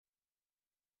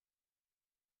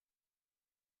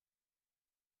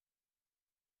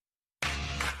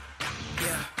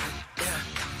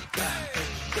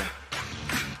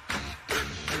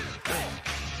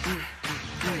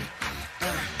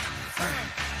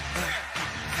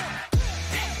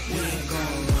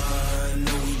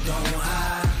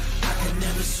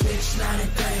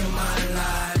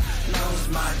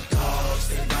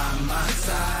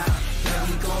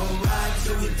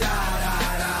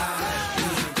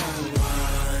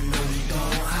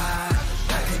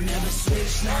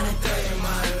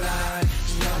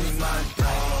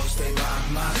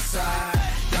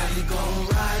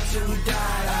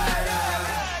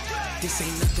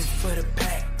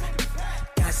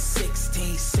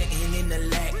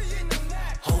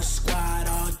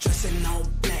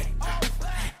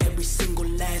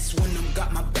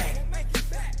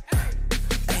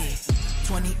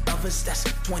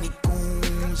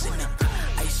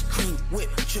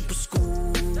triple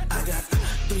school. I got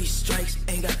 3 strikes,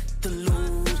 ain't got to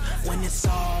lose. When it's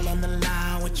all on the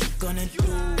line, what you gonna do?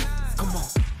 Come on,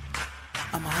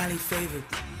 I'm highly favored.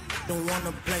 Don't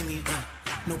wanna blame me,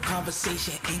 no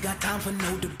conversation, ain't got time for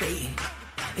no debating.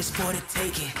 It's for the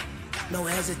taking, no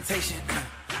hesitation.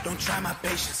 Don't try my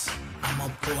patience. I'ma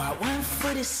pull out 1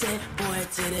 foot and set, boy,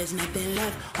 till there's nothing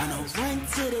left. On a run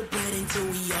to the bread until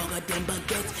we all got them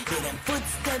baguettes. Hear them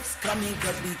footsteps coming,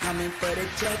 cause we coming for the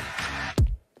check.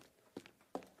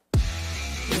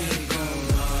 We ain't gon'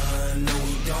 run, no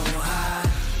we don't hide.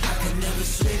 I can never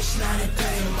switch, not a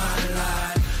day in my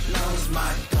life. Long as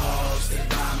my dogs, they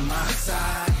by my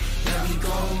side. Yeah, we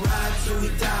gon' ride till we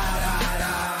die.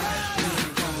 We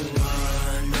ain't gon'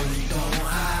 run, no we don't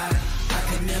hide. I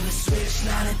can never switch,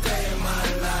 not a day in my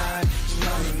life. As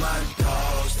long as my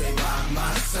dogs, they by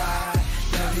my side.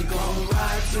 Yeah, we gon'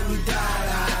 ride till we die.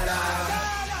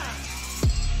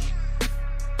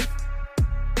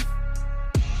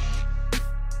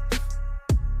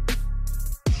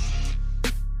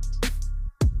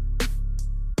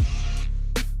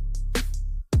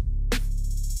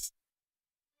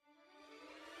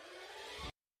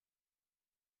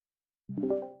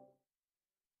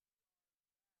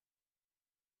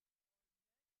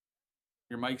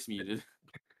 Your mic's muted.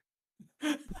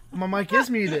 My mic is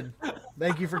muted.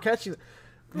 Thank you for catching it.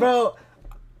 Bro,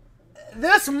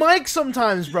 this mic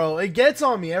sometimes, bro, it gets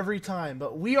on me every time.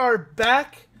 But we are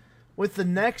back with the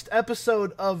next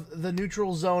episode of the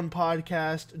Neutral Zone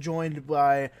podcast, joined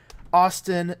by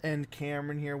Austin and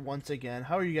Cameron here once again.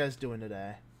 How are you guys doing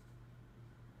today?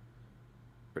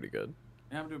 Pretty good.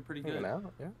 Yeah, I'm doing pretty good.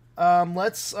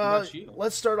 Let's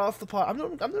start off the pod. I'm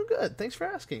doing good. Thanks for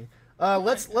asking.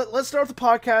 Let's start the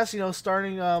podcast.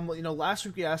 Starting. Last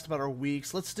week we asked about our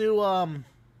weeks. Let's do. What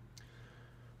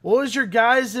was your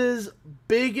guys'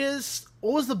 biggest?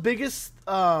 What was the biggest?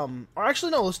 Or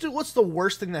actually, no. Let's do. What's the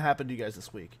worst thing that happened to you guys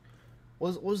this week?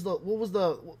 What was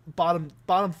the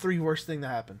bottom 3 worst thing that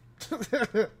happened?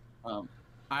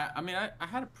 I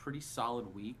had a pretty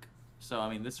solid week.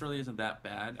 So, this really isn't that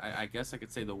bad. I guess I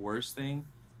could say the worst thing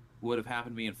would have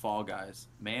happened to me in Fall Guys.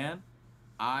 Man,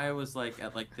 I was at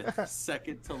the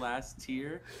second to last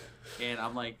tier, and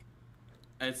I'm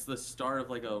it's the start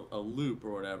of a loop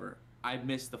or whatever. I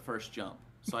missed the first jump,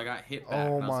 so I got hit back.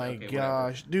 Oh my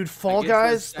gosh, dude! Fall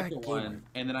Guys, that one,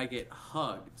 and then I get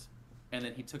hugged, and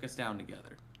then he took us down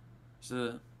together.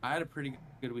 So I had a pretty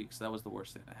good week. So that was the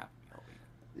worst thing that happened to me all week.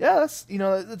 Yeah,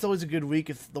 that's always a good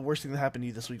week. If the worst thing that happened to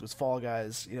you this week was Fall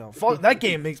Guys, that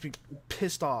game makes me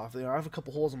pissed off. I have a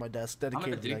couple holes on my desk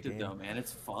dedicated to that game. Though, man,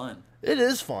 it's fun. It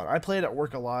is fun. I play it at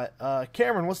work a lot.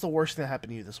 Cameron, what's the worst thing that happened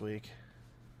to you this week?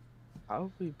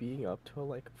 Probably being up till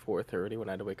 4:30 when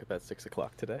I had to wake up at 6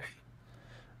 o'clock today.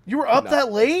 You were up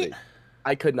that late?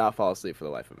 I could not fall asleep for the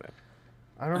life of me.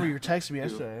 I remember you were texting me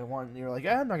yesterday. And you were like,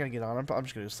 I'm not gonna get on. I'm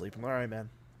just gonna go to sleep. I'm like, all right, man.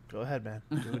 Go ahead, man.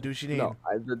 Do what you need. No,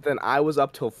 then I was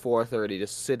up till 4:30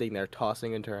 just sitting there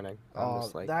tossing and turning.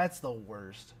 That's the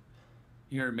worst.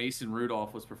 You heard Mason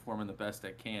Rudolph was performing the best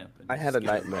at camp. I had a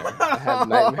nightmare. I had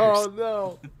nightmares.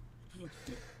 Oh,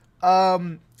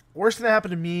 no. Worst thing that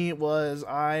happened to me was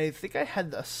I think I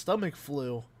had a stomach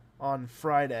flu on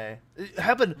Friday. It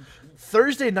happened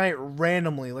Thursday night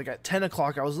randomly, at 10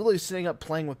 o'clock. I was literally sitting up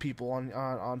playing with people on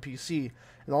PC,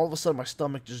 and all of a sudden my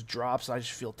stomach just drops, and I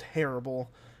just feel terrible.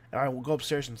 And I will go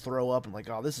upstairs and throw up, and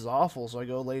oh, this is awful. So I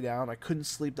go lay down. I couldn't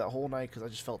sleep that whole night because I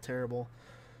just felt terrible.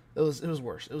 It was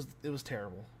worse. It was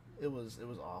terrible. It was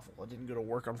awful. I didn't go to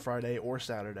work on Friday or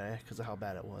Saturday because of how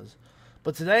bad it was.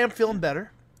 But today I'm feeling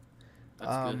better.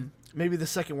 That's good. Maybe the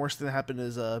second worst thing that happened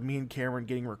is me and Cameron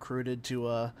getting recruited to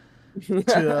a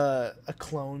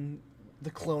Clone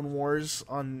Wars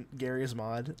on Gary's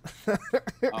mod.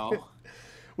 Oh.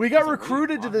 We got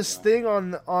recruited to this thing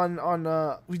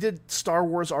on we did Star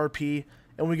Wars RP,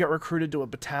 and we got recruited to a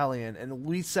battalion, and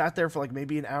we sat there for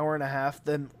maybe an hour and a half,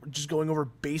 then just going over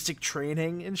basic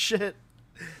training and shit.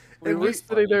 We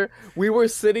were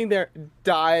sitting there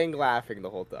dying laughing the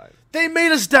whole time. They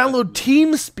made us download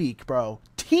TeamSpeak, bro.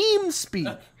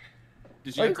 TeamSpeak.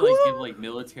 Did you have to give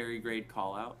military grade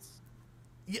callouts?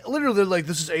 Yeah, literally, they're like,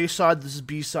 this is A side, this is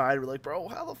B side. We're like, bro,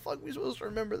 how the fuck are we supposed to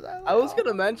remember that? I was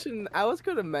gonna mention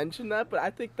that, but I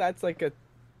think that's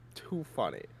too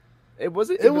funny. It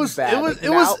wasn't. It was bad. It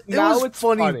was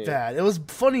funny bad. It was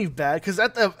funny bad because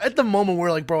at the moment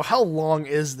we're like, bro, how long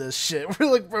is this shit?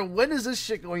 We're like, bro, when is this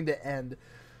shit going to end?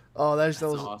 Oh, that was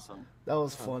awesome. That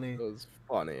was funny. It was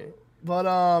funny. But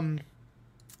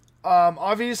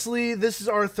obviously this is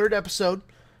our 3rd episode.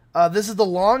 This is the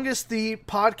longest the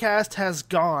podcast has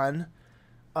gone.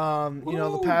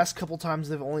 The past couple times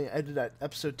they've only edited at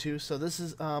episode 2, so this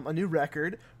is a new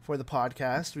record for the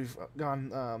podcast. We've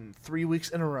gone 3 weeks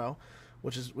in a row,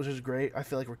 which is great. I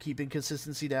feel like we're keeping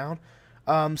consistency down.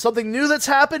 Something new that's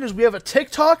happened is we have a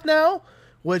TikTok now,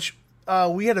 which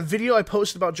we had a video I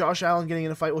posted about Josh Allen getting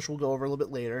in a fight, which we'll go over a little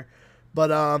bit later.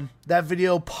 But that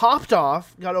video popped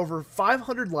off, got over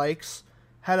 500 likes,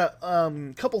 had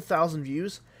a couple thousand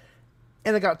views,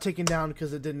 and it got taken down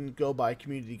because it didn't go by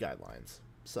community guidelines.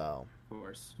 So, of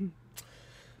course.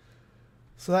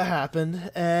 So that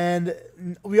happened, and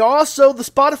we also the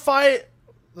podcast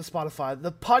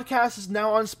is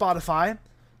now on Spotify.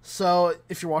 So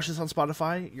if you're watching this on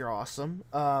Spotify, you're awesome.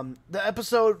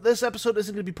 This episode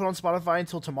isn't going to be put on Spotify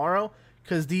until tomorrow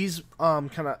because these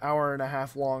kind of hour and a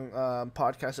half long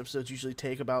podcast episodes usually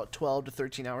take about 12 to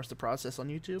 13 hours to process on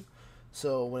YouTube.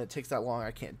 So when it takes that long,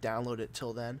 I can't download it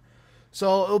till then.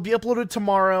 So it'll be uploaded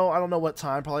tomorrow. I don't know what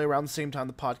time. Probably around the same time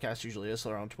the podcast usually is,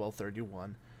 so around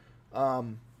 12:31.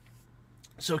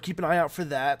 So keep an eye out for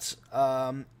that.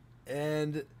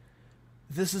 And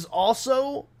this is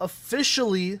also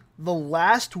officially the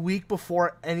last week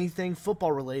before anything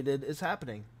football related is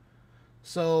happening.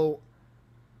 So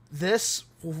this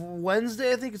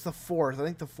Wednesday, I think it's the 4th. I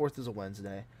think the 4th is a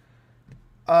Wednesday.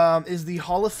 Is the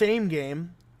Hall of Fame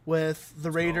game with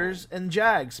the Raiders and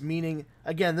Jags, meaning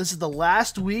again this is the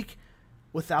last week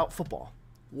without football,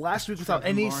 last week without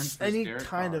any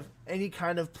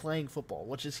kind of playing football,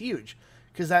 which is huge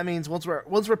because that means once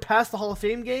we're past the Hall of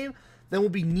Fame game, then we'll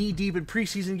be knee deep in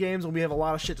preseason games and we have a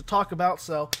lot of shit to talk about.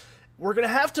 So we're gonna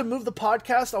have to move the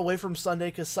podcast away from Sunday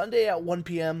because Sunday at 1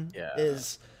 p.m.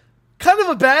 is kind of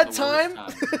a bad time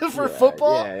for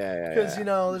football because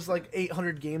there's like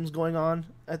 800 games going on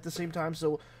at the same time.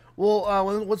 So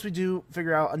once we do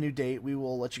figure out a new date, we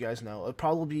will let you guys know. It'll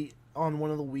probably be on one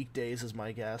of the weekdays is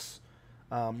my guess.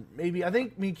 Maybe, I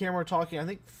think me and Cameron are talking, I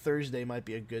think Thursday might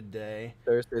be a good day.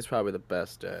 Thursday's probably the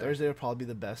best day. Thursday would probably be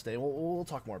the best day. We'll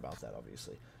talk more about that,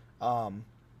 obviously.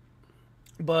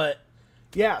 But,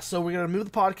 yeah, so we're going to move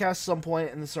the podcast at some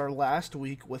point, and this is our last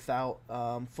week without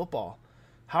football.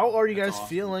 How are you guys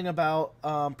feeling about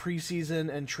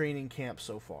preseason and training camp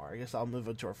so far? I guess I'll move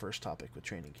into our first topic with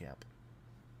training camp.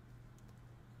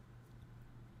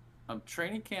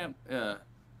 Training camp,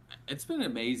 it's been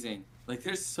amazing. Like,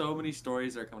 there's so many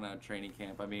stories that are coming out of training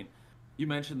camp. I mean, you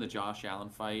mentioned the Josh Allen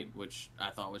fight, which I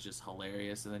thought was just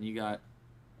hilarious. And then you have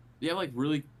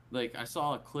I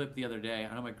saw a clip the other day.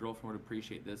 I know my girlfriend would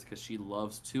appreciate this because she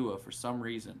loves Tua for some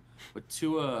reason. But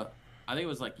Tua, I think it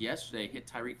was like yesterday, hit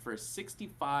Tyreek for a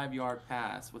 65-yard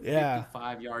pass with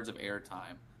 55 yards of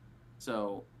airtime.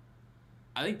 So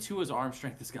I think Tua's arm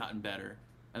strength has gotten better.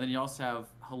 And then you also have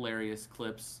hilarious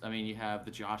clips. I mean, you have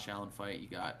the Josh Allen fight. You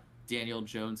got Daniel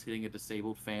Jones hitting a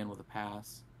disabled fan with a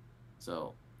pass.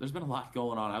 So there's been a lot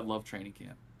going on. I love training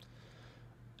camp.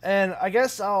 And I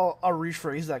guess I'll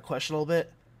rephrase that question a little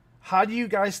bit. How do you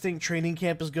guys think training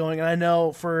camp is going? And I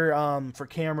know for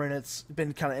Cameron, it's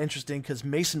been kind of interesting because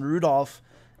Mason Rudolph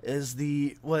is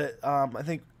I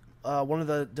think one of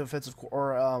the defensive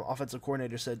or offensive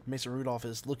coordinators said Mason Rudolph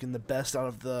is looking the best out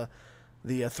of the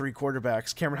three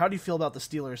quarterbacks. Cameron, how do you feel about the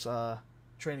Steelers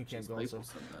training camp going? So,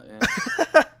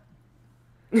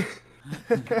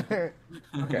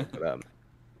 okay, but,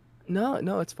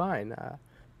 no, it's fine.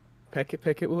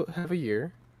 Pickett will have a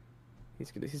year.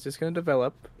 He's just gonna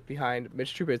develop behind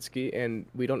Mitch Trubisky, and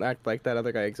we don't act like that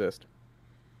other guy exists.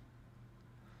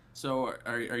 So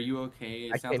are you okay?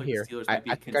 I can't hear. I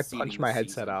think I punched my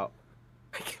headset out.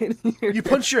 I can't hear. You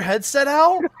punched your headset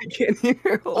out? I can't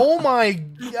hear. Oh my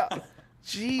god.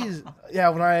 Jeez, yeah.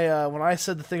 When I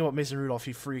said the thing about Mason Rudolph,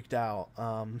 he freaked out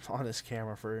on his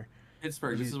camera for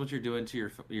Pittsburgh. This is what you're doing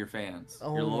to your fans.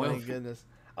 Oh my goodness!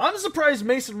 I'm surprised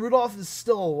Mason Rudolph is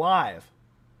still alive.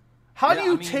 How do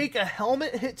you take a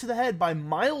helmet hit to the head by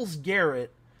Myles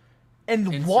Garrett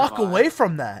and walk away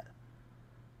from that?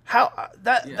 How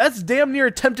that's damn near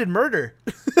attempted murder.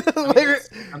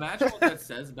 Imagine what that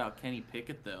says about Kenny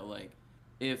Pickett, though. Like,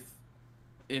 if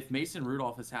Mason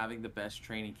Rudolph is having the best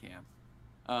training camp.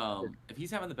 If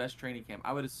he's having the best training camp,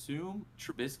 I would assume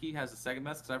Trubisky has the second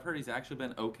best because I've heard he's actually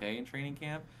been okay in training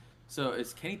camp. So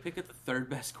is Kenny Pickett the third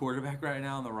best quarterback right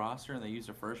now on the roster, and they used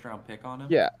a first-round pick on him?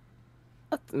 Yeah,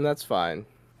 and that's fine.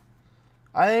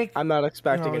 I'm not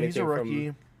expecting anything he's a rookie.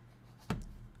 from.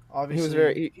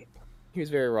 Obviously, he was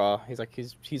very raw.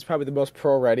 He's probably the most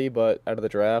pro-ready, but out of the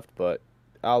draft. But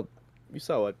you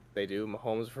saw what they do.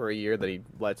 Mahomes for a year that he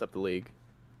lights up the league.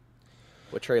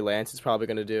 What Trey Lance is probably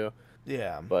going to do.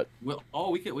 Yeah, but we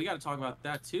got to talk about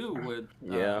that too. With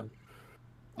at some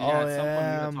point we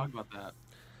got to talk about that.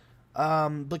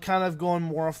 But kind of going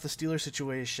more off the Steelers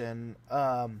situation.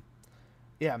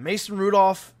 Yeah, Mason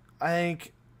Rudolph, I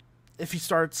think if he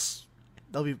starts,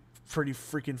 that'll be pretty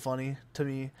freaking funny to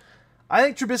me. I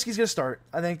think Trubisky's gonna start.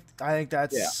 I think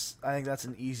that's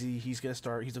an easy. He's gonna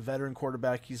start. He's a veteran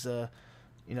quarterback. He's been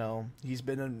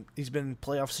in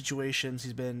playoff situations.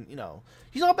 He's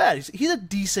not bad. He's a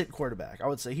decent quarterback. I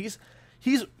would say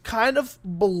he's kind of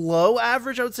below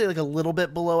average. I would say like a little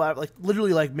bit below average, like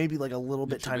literally like maybe like a little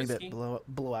bit, tiny bit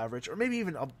below average, or maybe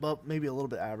even above, maybe a little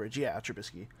bit average. Yeah,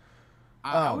 Trubisky.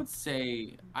 I would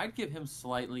say I'd give him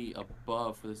slightly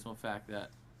above for this one fact that,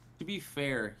 to be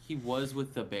fair, he was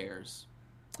with the Bears.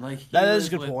 That is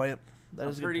a good point. That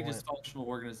is a pretty dysfunctional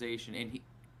organization, and he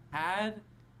had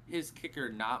his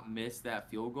kicker not missed that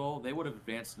field goal, they would have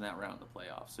advanced in that round of the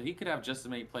playoffs. So he could have just as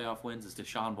many playoff wins as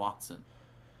Deshaun Watson.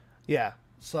 Yeah.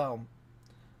 So,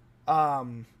 I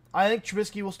think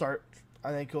Trubisky will start.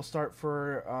 I think he'll start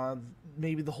for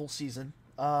maybe the whole season.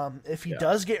 If he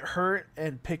does get hurt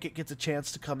and Pickett gets a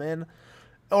chance to come in,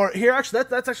 or here actually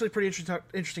that's actually a pretty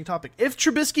interesting topic. If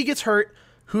Trubisky gets hurt,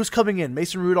 who's coming in,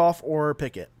 Mason Rudolph or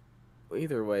Pickett?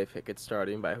 Either way, Pickett's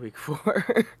starting by week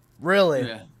 4. Really?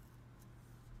 Yeah.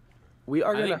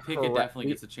 I think Pickett definitely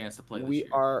gets a chance to play this year.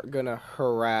 We are gonna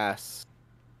harass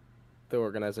the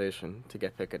organization to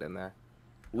get Pickett in there.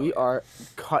 We are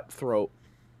cutthroat.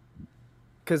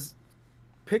 Because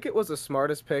Pickett was the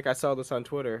smartest pick. I saw this on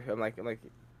Twitter. I'm like,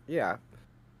 yeah.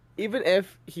 Even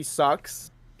if he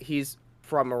sucks, he's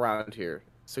from around here,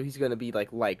 so he's gonna be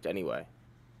liked anyway.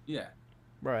 Yeah.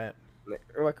 Right.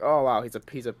 We're like, oh wow, he's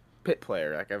a Pitt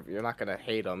player. Like you're not gonna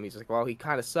hate him. He's like, well, he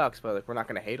kind of sucks, but we're not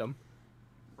gonna hate him.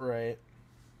 Right.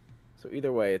 So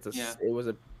either way, it was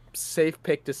a safe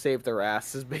pick to save their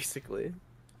asses, basically.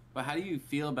 But how do you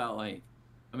feel about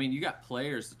you got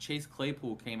players. Chase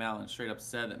Claypool came out and straight up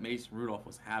said that Mason Rudolph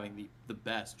was having the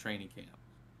best training camp.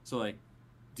 So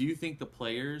do you think the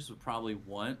players would probably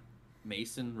want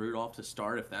Mason Rudolph to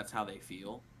start if that's how they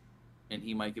feel, and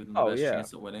he might give them the best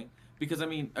chance at winning? Because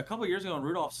a couple of years ago when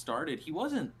Rudolph started, he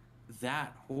wasn't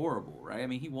that horrible, right?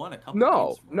 He won a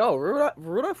couple. No,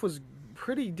 Rudolph was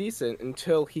pretty decent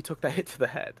until he took that hit to the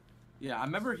head. Yeah, I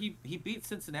remember he beat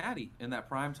Cincinnati in that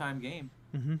primetime game.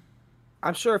 Mm-hmm.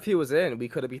 I'm sure if he was in, we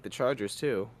could have beat the Chargers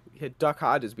too. Duck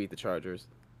Hodges beat the Chargers.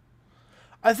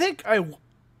 I think I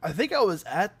was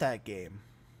at that game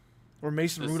where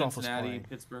Mason Rudolph was Cincinnati playing.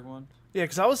 Pittsburgh one. Yeah,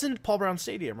 because I was in Paul Brown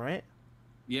Stadium, right?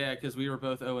 Yeah, because we were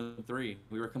both 0-3.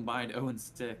 We were combined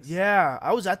 0-6. Yeah,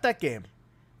 I was at that game.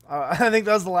 I think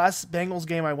that was the last Bengals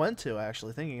game I went to.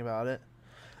 Actually, thinking about it,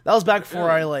 that was back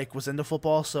before I was into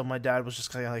football. So my dad was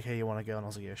just kind of like, "Hey, you want to go?" And I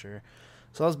was like, "Yeah, sure."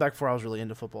 So that was back before I was really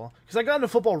into football. Because I got into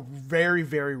football very,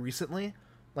 very recently,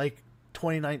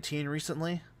 2019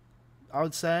 recently, I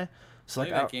would say. So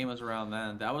that game was around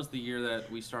then. That was the year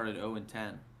that we started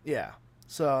 0-10. Yeah.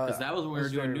 So because that was when we were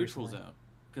doing neutral zone.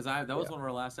 Because that was one of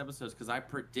our last episodes. Because I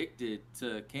predicted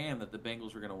to Cam that the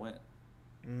Bengals were going to win.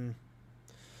 Mm.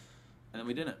 And then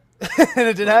we didn't. And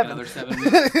it didn't happen. Another 7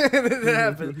 weeks. It didn't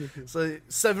happen. So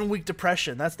 7-week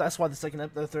depression. That's why the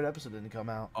third episode didn't come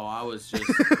out. Oh, I was just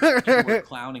people were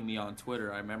clowning me on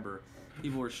Twitter. I remember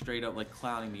people were straight up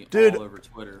clowning me all over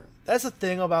Twitter. That's the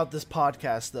thing about this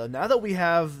podcast, though. Now that we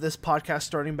have this podcast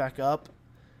starting back up,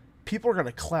 people are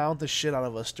gonna clown the shit out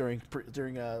of us during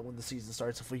when the season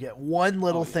starts if we get one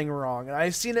little thing wrong. And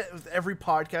I've seen it with every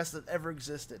podcast that ever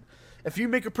existed. If you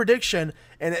make a prediction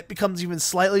and it becomes even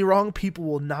slightly wrong, people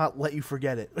will not let you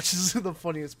forget it, which is the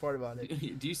funniest part about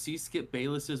it. Do you see Skip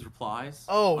Bayless's replies?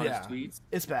 Oh, on yeah. his tweets?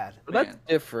 It's bad. That's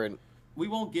different. We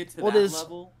won't get to that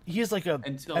level. He's like a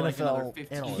until NFL another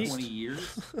 15, analyst. 20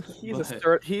 years.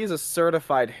 He's a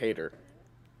certified hater.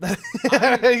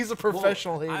 He's a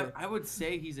professional hater. I would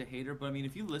say he's a hater, but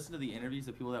if you listen to the interviews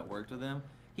of people that worked with him,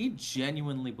 he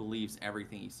genuinely believes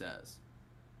everything he says.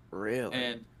 Really?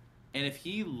 And if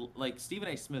he, Stephen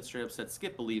A. Smith straight up said,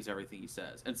 Skip believes everything he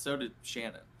says, and so did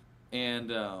Shannon. And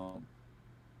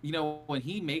when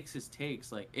he makes his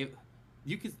takes, if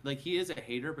you could, he is a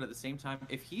hater, but at the same time,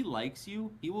 if he likes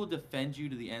you, he will defend you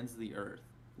to the ends of the earth.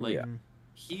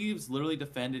 He's literally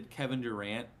defended Kevin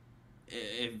Durant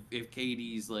if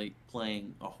KD's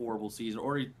playing a horrible season,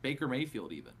 or Baker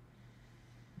Mayfield even.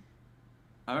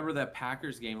 I remember that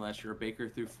Packers game last year. Baker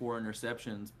threw 4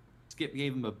 interceptions. Skip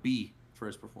gave him a B for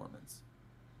his performance.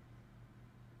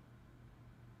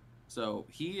 So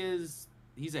he's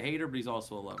a hater, but he's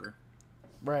also a lover.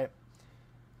 Right.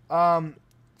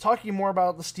 Talking more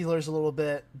about the Steelers a little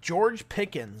bit, George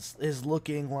Pickens is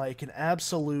looking like an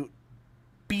absolute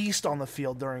beast on the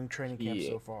field during training camp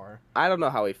so far. I don't know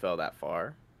how he fell that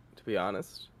far, to be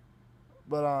honest.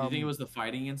 But do you think it was the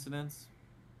fighting incidents?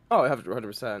 Oh,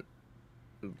 100%.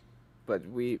 But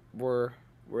we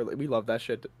love that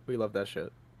shit. We love that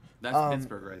shit. That's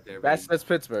Pittsburgh right there. That's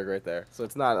Pittsburgh right there. So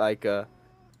it's not like a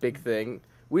big thing.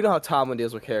 We know how Tomlin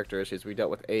deals with character issues. We dealt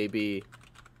with AB.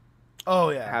 Oh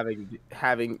yeah.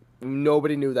 Having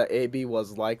nobody knew that AB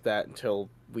was like that until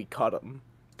we cut him.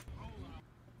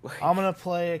 I'm gonna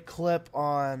play a clip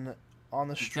on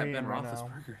the stream right now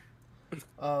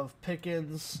of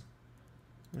Pickens.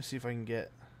 Let me see if I can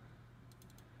get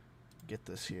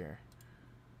this here.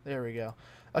 There we go.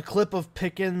 A clip of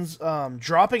Pickens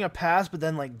dropping a pass, but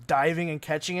then like diving and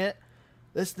catching it.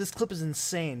 This clip is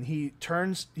insane. He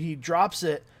drops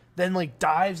it, then like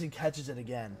dives and catches it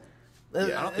again.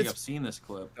 Yeah, I don't think I've seen this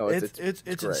clip. No, it's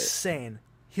insane.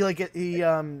 I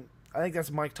think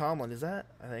that's Mike Tomlin. Is that?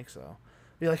 I think so.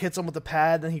 He like hits him with the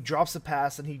pad, then he drops the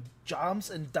pass, and he jumps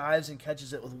and dives and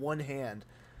catches it with one hand.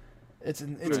 It's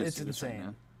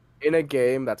insane. In a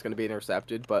game that's going to be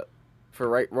intercepted, but for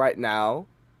right now,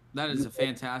 that is a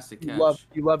fantastic catch.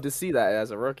 You love to see that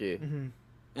as a rookie. Mm-hmm.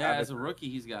 Yeah, as a rookie,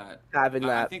 he's got having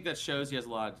that. I think that shows he has a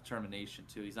lot of determination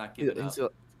too. He's not giving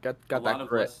up. Got that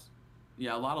grit.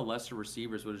 A lot of lesser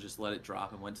receivers would have just let it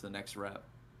drop and went to the next rep.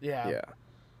 Yeah.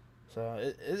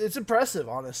 So it's impressive,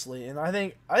 honestly, and I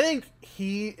think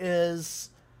he has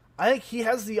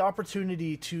the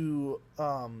opportunity to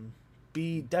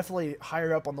be definitely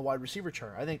higher up on the wide receiver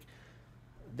chart. I think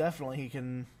definitely he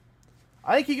can.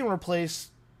 I think he can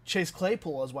replace Chase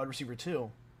Claypool as wide receiver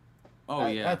too.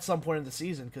 At some point in the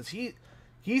season, because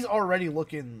he's already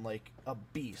looking like a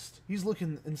beast. He's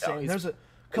looking insane. There's a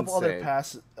couple other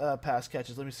pass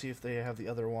catches. Let me see if they have the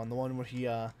other one. The one where he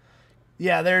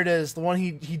there it is. The one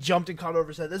he jumped and caught over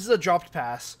his head. This is a dropped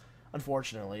pass.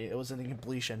 Unfortunately, it was an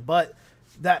incompletion, but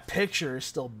that picture is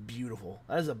still beautiful.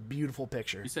 That is a beautiful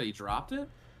picture. You said he dropped it?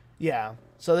 Yeah.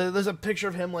 So there's a picture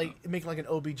of him like making like an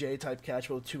OBJ type catch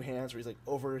with two hands, where he's like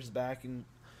over his back and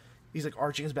he's like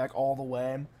arching his back all the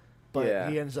way. But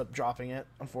he ends up dropping it,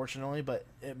 unfortunately. But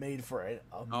it made for an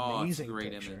amazing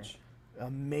great picture. Image.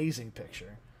 Amazing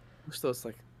picture. Wish those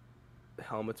like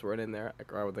helmets were in there.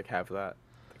 I would like have that.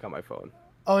 Like on my phone.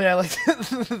 Oh yeah, like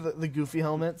the goofy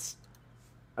helmets.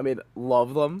 I mean,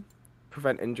 love them.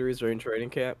 Prevent injuries during training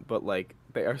camp, but like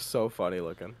they are so funny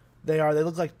looking. They are. They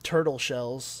look like turtle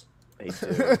shells. They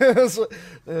do.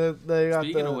 They got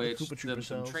Speaking the of which,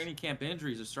 the training camp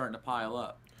injuries are starting to pile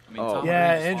up. I mean,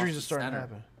 injuries are starting to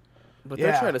happen. But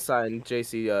they're trying to sign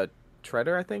J.C.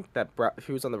 Treader, I think.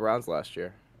 He was on the Browns last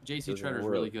year. J.C. Treader's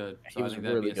really good. So he was I think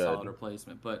that'd really be a solid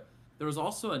replacement. But there was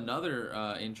also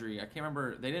another injury. I can't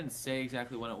remember. They didn't say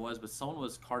exactly when it was, but someone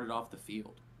was carted off the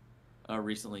field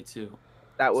recently too.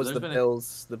 That was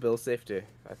the Bills safety,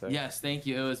 I think. Yes, thank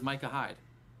you. It was Micah Hyde.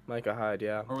 Micah Hyde,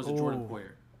 yeah. Or was it Jordan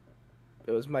Poyer?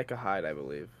 It was Micah Hyde, I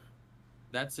believe.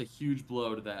 That's a huge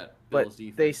blow to that But Bills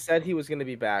defense. they said he was going to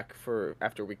be back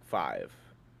after week 5.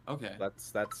 Okay.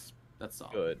 That's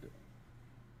solid. Good.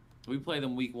 We play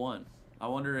them week 1. I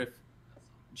wonder if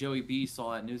Joey B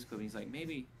saw that news clip and he's like,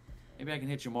 maybe I can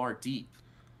hit Jamar deep.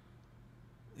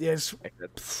 Yes.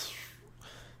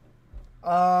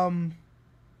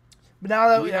 But now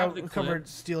that we covered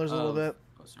Steelers a little bit.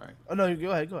 Oh, sorry. Oh no,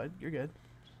 go ahead. You're good.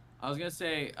 I was gonna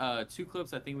say 2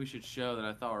 clips I think we should show that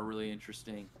I thought were really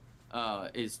interesting.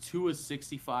 Is Tua's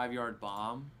 65-yard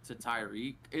bomb to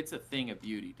Tyreek. It's a thing of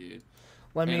beauty, dude.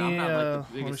 I'm not like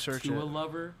the biggest Tua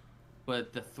lover,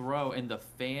 but the throw and the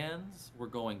fans were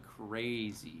going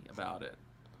crazy about it.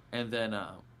 And then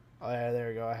oh yeah, there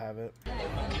we go. I have it.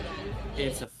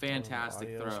 It's a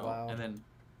fantastic throw. Loud. And then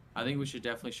I think we should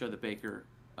definitely show the Baker.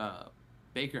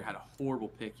 Baker had a horrible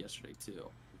pick yesterday too.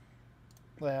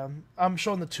 Yeah, I'm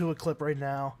showing the Tua clip right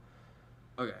now.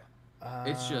 Okay.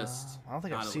 It's just. I don't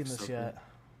think I've seen this yet.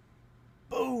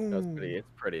 Cool. Boom. It's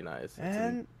pretty nice.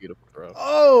 And it's a beautiful throw.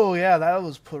 Oh yeah, that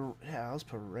was put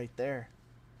right there.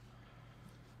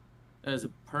 That is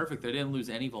perfect. They didn't lose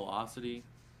any velocity.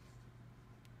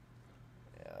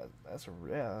 Yeah,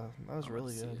 that was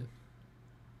really good.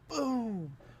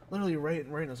 Boom! Literally right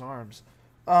in his arms.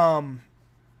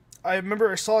 I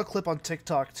remember I saw a clip on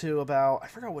TikTok too about, I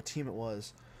forgot what team it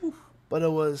was, but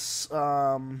it was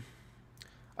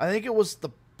I think it was the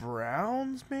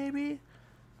Browns maybe.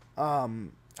 I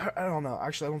don't know.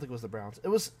 Actually, I don't think it was the Browns. It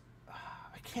was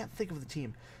I can't think of the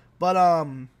team, but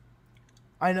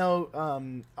I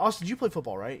know. Austin, you played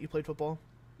football, right? You played football.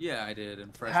 Yeah, I did.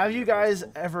 Have you guys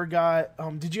ever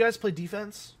got? Did you guys play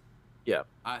defense? Yeah,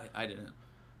 I didn't.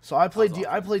 So I played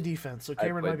defense. So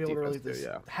Cameron might be able to relate this. Too,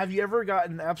 yeah. Have you ever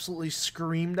gotten absolutely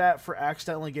screamed at for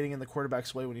accidentally getting in the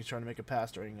quarterback's way when he's trying to make a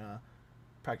pass during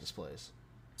practice plays?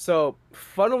 So,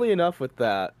 funnily enough with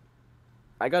that,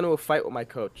 I got into a fight with my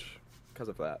coach because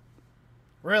of that.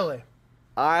 Really?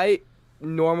 I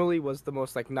normally was the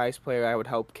most like nice player. I would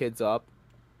help kids up,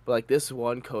 but like this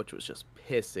one coach was just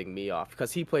pissing me off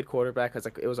because he played quarterback. Cause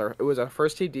like it was our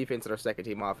first team defense and our second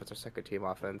team offense. Our second team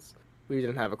offense, we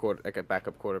didn't have a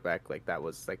backup quarterback like that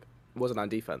was like wasn't on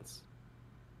defense.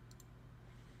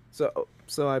 So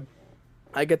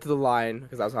I get to the line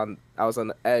because I was on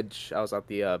the edge. I was at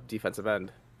the defensive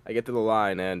end. I get to the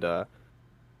line and I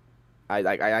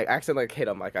accidentally hit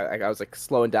him. Like I was like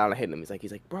slowing down and hitting him.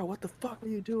 He's like, bro, what the fuck are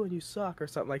you doing? You suck or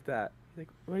something like that. He's like,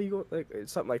 where are you going? Like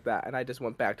something like that. And I just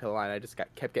went back to the line. I just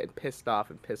kept getting pissed off.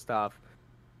 And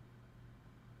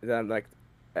then I'm like,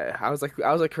 I was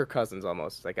like Kirk Cousins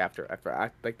almost. Like after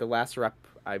like the last rep,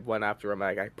 I went after him.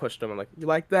 I pushed him. I'm like, you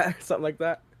like that? Something like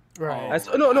that. Right.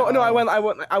 No. I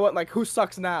went like, who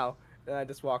sucks now? And I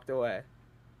just walked away.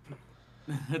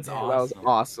 That's Yeah, awesome. that was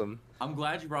awesome. I'm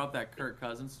glad you brought up that Kirk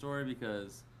Cousins story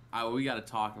because we got to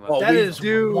talk about Oh, that. That is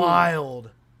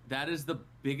wild. That is the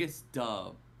biggest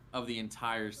dub of the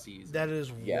entire season. That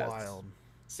is Yes. wild.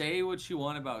 Say what you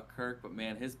want about Kirk, but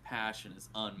man, his passion is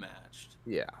unmatched.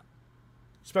 Yeah.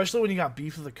 Especially when you got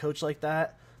beef with a coach like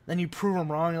that, then you prove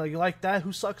him wrong. You're like, you like that?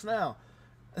 Who sucks now?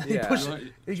 Yeah. He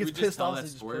Should we gets just pissed tell off. that and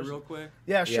he just story pushes. real quick?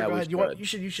 Yeah, sure. Yeah, Go we ahead.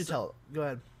 should. You should tell it. Go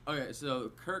ahead. Okay, so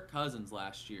Kirk Cousins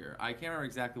last year, I can't remember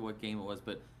exactly what game it was,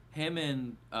 but him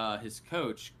and his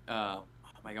coach, oh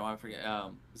my god, I forget,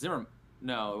 Zimmerman.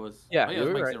 No, it was Yeah, it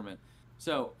was Mike right. Zimmerman.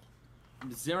 So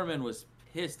Zimmerman was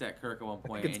pissed at Kirk at one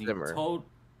point, it's and Zimmer.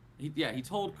 he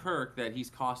told Kirk that he's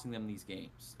costing them these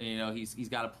games. And, you know, he's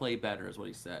got to play better, is what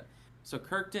he said. So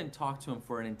Kirk didn't talk to him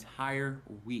for an entire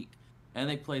week, and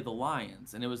they played the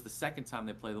Lions, and it was the second time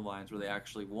they played the Lions where they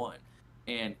actually won,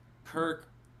 and Kirk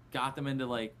got them into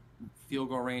like field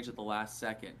goal range at the last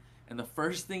second. And the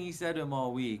first thing he said to him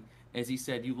all week is he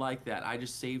said, "You like that? I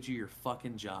just saved you your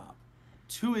fucking job,"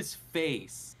 to his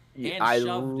face. Yeah, And I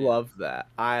shoved it. love that.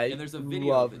 And there's a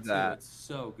video love of it that. too. It's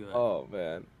so good. Oh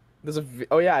man,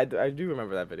 oh yeah, I do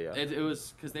remember that video. It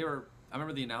was because they were. I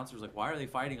remember the announcer was like, "Why are they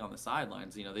fighting on the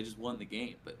sidelines? You know, they just won the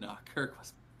game." But no, Kirk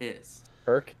was pissed.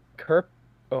 Kirk.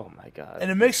 Oh my god.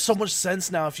 And it makes so much sense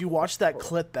now if you watch that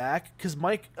clip back, because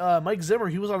Mike Zimmer,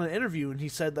 he was on an interview and he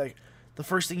said like the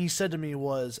first thing he said to me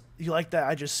was, "You like that?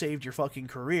 I just saved your fucking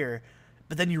career."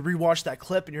 But then you rewatch that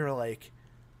clip and you're like,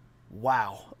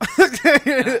 "Wow."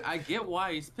 And I get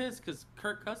why he's pissed because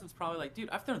Kirk Cousins probably like, dude,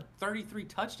 I've thrown 33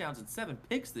 touchdowns and 7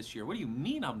 picks this year. What do you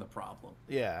mean I'm the problem?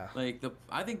 Yeah. Like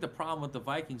I think the problem with the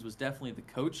Vikings was definitely the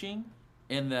coaching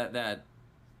and that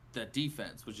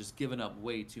defense was just giving up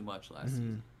way too much last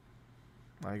season.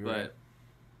 I agree. But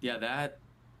yeah, that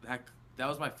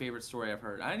was my favorite story I've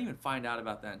heard. I didn't even find out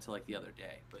about that until like the other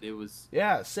day, but it was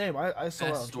Yeah, same. I saw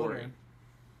that best on story. Twitter.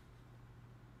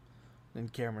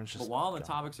 And Cameron's just. But while on the gone.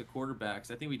 topics of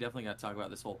quarterbacks, I think we definitely got to talk about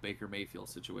this whole Baker Mayfield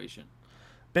situation.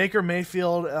 Baker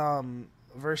Mayfield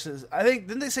versus, I think,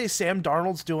 didn't they say Sam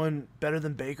Darnold's doing better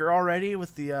than Baker already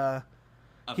with the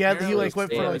he like went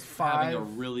for Sam like is having 5. a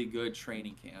really good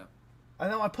training camp. I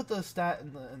know I put the stat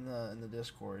in the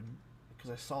Discord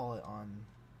because I saw it on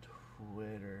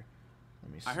Twitter.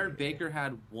 Let me see. I heard Baker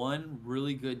had one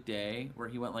really good day where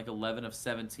he went like 11 of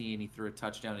 17. He threw a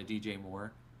touchdown to DJ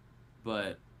Moore.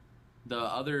 But the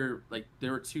other, like,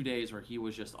 there were 2 days where he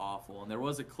was just awful. And there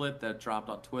was a clip that dropped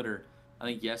on Twitter, I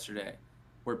think yesterday,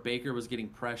 where Baker was getting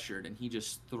pressured and he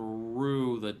just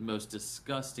threw the most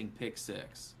disgusting pick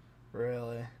six.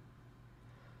 Really?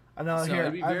 I know. So Here,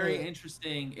 it'd be very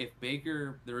interesting if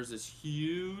Baker, there was this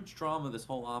huge drama this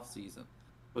whole offseason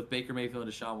with Baker Mayfield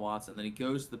and Deshaun Watson. Then he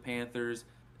goes to the Panthers.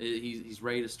 He's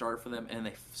ready to start for them, and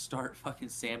they start fucking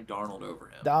Sam Darnold over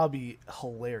him. That would be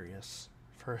hilarious.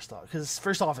 First off, because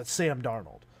first off, it's Sam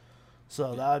Darnold,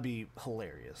 so that would be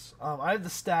hilarious. I have the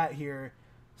stat here.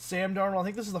 Sam Darnold, I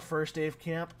think this is the first day of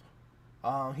camp.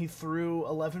 He threw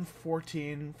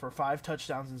 11-14 for 5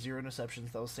 touchdowns and 0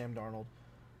 interceptions. That was Sam Darnold.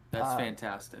 That's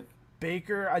fantastic.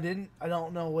 Baker, I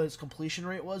don't know what his completion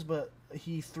rate was, but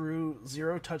he threw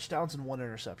 0 touchdowns and 1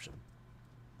 interception.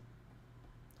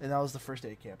 And that was the first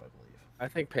day of camp, I believe. I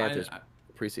think Panthers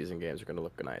preseason games are going to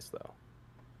look nice though.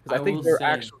 I Because I think will their say-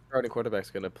 actual starting quarterback's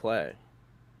going to play.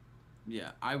 Yeah,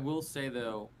 I will say,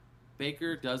 though,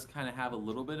 Baker does kind of have a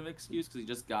little bit of an excuse because he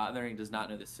just got there and he does not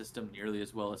know the system nearly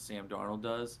as well as Sam Darnold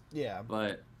does. Yeah.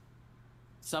 But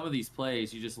some of these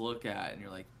plays you just look at and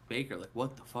you're like, Baker, like,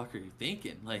 what the fuck are you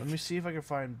thinking? Like, Let me see if I can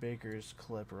find Baker's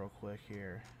clip real quick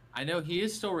here. I know he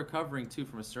is still recovering, too,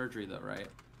 from a surgery, though, right?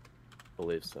 I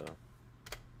believe so.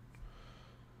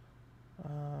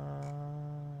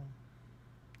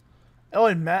 Oh,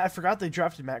 and I forgot they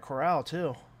drafted Matt Corral,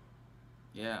 too.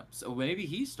 Yeah, so maybe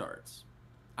he starts.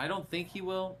 I don't think he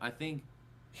will. I think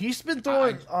He's been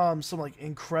throwing some like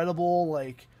incredible,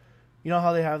 like, you know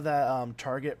how they have that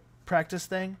target practice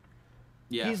thing?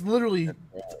 Yeah. He's literally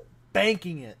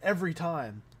banking it every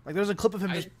time. Like there's a clip of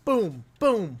him just boom,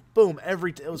 boom, boom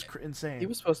it was insane. He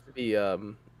was supposed to be a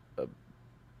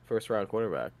first round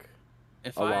quarterback.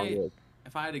 If I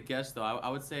had to guess though, I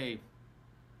would say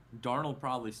Darnold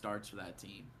probably starts for that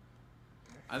team.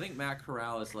 I think Matt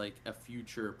Corral is like a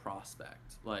future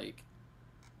prospect. Like,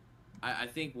 I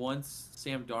think once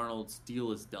Sam Darnold's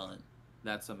deal is done,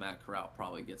 that's when Matt Corral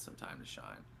probably gets some time to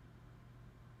shine.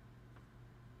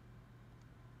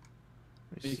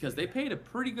 Because they paid a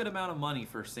pretty good amount of money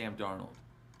for Sam Darnold.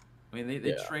 I mean,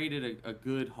 they traded a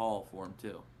good haul for him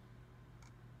too.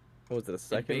 What was it, a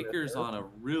second? And Baker's on a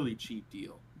really cheap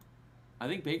deal. I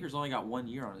think Baker's only got 1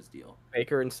 year on his deal.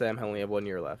 Baker and Sam only have 1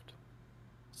 year left.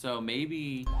 So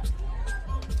maybe,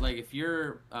 like, if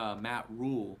you're Matt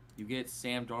Rule, you get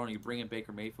Sam Darnold, you bring in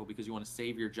Baker Mayfield because you want to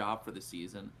save your job for the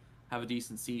season, have a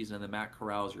decent season, and then Matt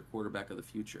Corral is your quarterback of the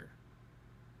future.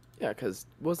 Yeah, because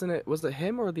was it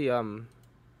him or the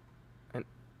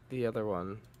other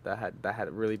one that had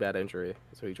a really bad injury,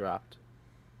 so he dropped?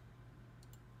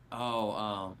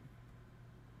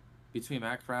 Between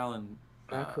Matt Corral and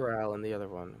the other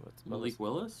one, Malik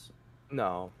Willis?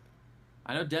 No.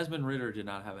 I know Desmond Ridder did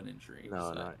not have an injury.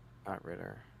 No, not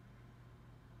Ridder.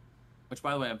 Which,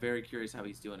 by the way, I'm very curious how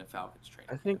he's doing in Falcons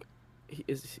training. I think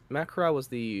Matt Corral was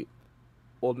the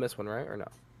Ole Miss one, right, or no?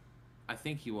 I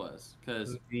think he was,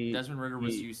 because Desmond Ridder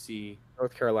was UC.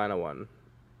 North Carolina one.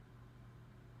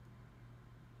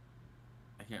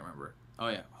 I can't remember. Oh,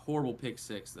 yeah. Horrible pick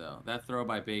six, though. That throw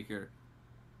by Baker.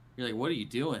 You're like, what are you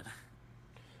doing?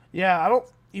 Yeah, I don't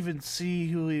even see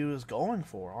who he was going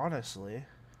for, honestly.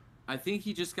 I think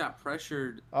he just got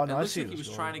pressured. Oh, no, it looks like he was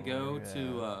trying to go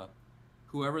to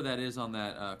whoever that is on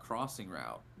that crossing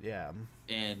route. Yeah.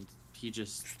 And he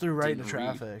just threw right into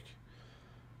traffic.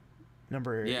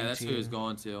 Number 18. Yeah, that's who he was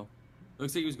going to.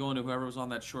 Looks like he was going to whoever was on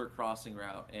that short crossing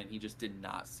route, and he just did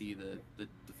not see the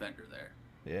defender there.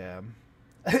 Yeah.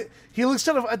 He looks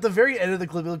kind of, at the very end of the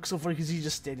clip, it looks so funny because he's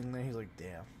just standing there. He's like,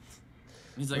 damn.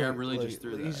 He's like, I really just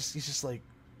threw that. He's just like,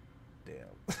 damn.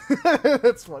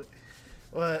 That's funny.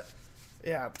 But,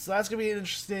 yeah, so that's going to be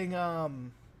interesting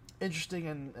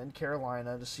in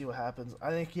Carolina to see what happens.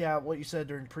 I think, yeah, what you said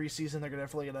during preseason, they're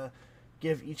definitely going to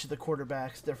give each of the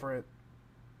quarterbacks different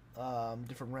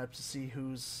reps to see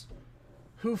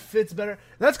who fits better.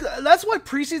 That's why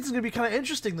preseason is going to be kind of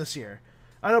interesting this year.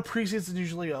 I know preseason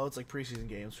usually, it's like preseason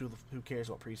games. Who cares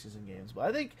about preseason games? But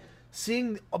I think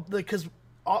seeing, because the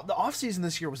offseason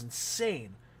this year was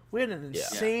insane. We had an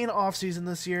insane offseason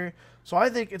this year. So I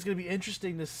think it's going to be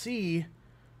interesting to see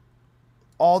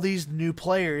all these new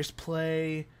players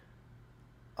play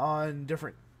on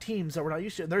different teams that we're not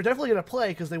used to. They're definitely going to play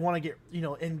because they want to get,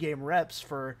 in-game reps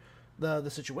for the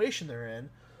situation they're in.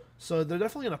 So they're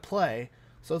definitely going to play.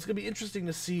 So it's going to be interesting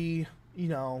to see,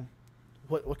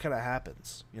 what kind of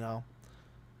happens,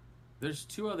 There's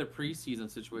two other preseason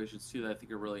situations, too, that I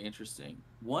think are really interesting.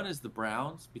 One is the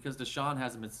Browns, because Deshaun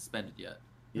hasn't been suspended yet.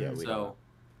 Yeah,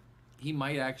 we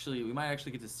might actually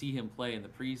get to see him play in the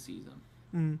preseason.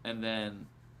 Mm. And then,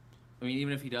 I mean,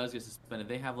 even if he does get suspended,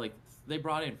 they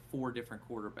brought in 4 different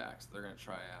quarterbacks they're going to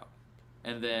try out.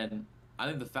 And then I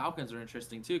think the Falcons are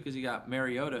interesting, too, because you got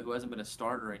Mariota, who hasn't been a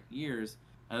starter in years,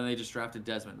 and then they just drafted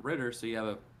Desmond Ridder, so you have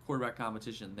a quarterback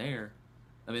competition there.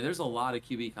 I mean, there's a lot of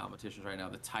QB competitions right now.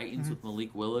 The Titans with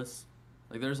Malik Willis.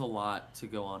 Like, there's a lot to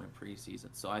go on in preseason.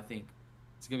 So I think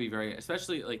it's going to be very,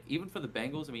 especially, like, even for the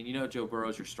Bengals. I mean, Joe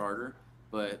Burrow's your starter,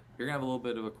 but you're going to have a little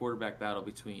bit of a quarterback battle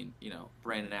between,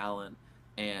 Brandon Allen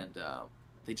and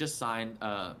they just signed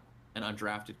an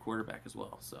undrafted quarterback as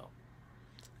well. So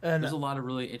there's a lot of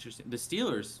really interesting. The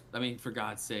Steelers, I mean, for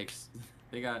God's sakes,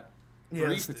 they got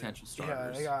 3 potential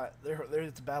starters. Yeah,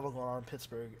 it's a battle going on in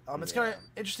Pittsburgh. It's kind of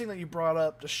interesting that you brought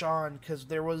up Deshaun because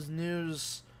there was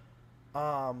news,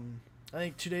 I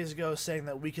think 2 days ago, saying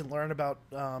that we can learn about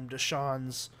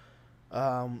Deshaun's,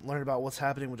 learn about what's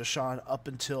happening with Deshaun up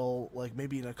until like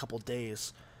maybe in a couple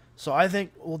days. So I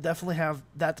think we'll definitely have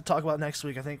that to talk about next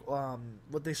week. I think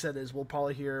what they said is we'll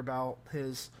probably hear about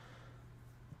his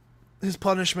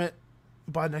punishment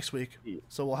by next week. Yeah.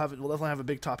 So we'll definitely have a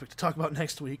big topic to talk about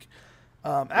next week.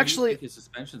 Actually, what do you think his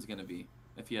suspension's going to be,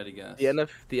 if you had to guess? The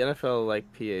NFL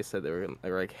PA said they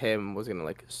were him was going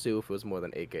to sue if it was more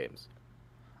than 8 games.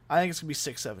 I think it's going to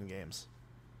be 6-7 games.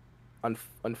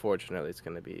 Unfortunately, it's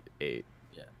going to be 8.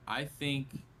 Yeah, I think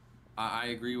I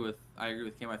agree with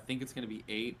Cam. I think it's going to be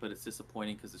 8, but it's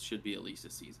disappointing because it should be at least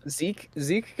a season.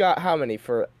 Zeke got how many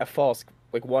for a false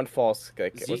like one false.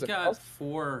 Like, Zeke got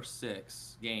 4 or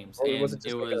 6 games, or and was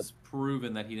it was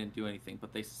proven that he didn't do anything,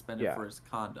 but they suspended for his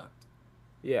conduct.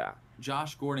 Yeah.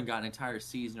 Josh Gordon got an entire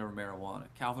season over marijuana.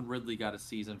 Calvin Ridley got a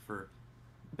season for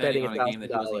betting on a game that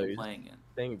he wasn't even playing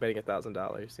in. Betting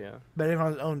 $1,000, yeah. Betting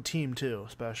on his own team too,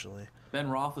 especially. Ben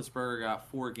Roethlisberger got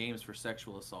 4 games for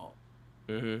sexual assault.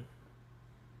 Mm-hmm.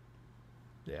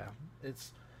 Yeah,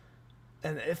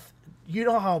 and if you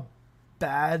know how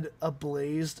bad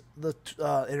ablaze the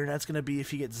internet's gonna be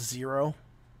if he gets 0.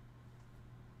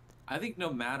 I think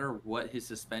no matter what his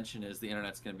suspension is, the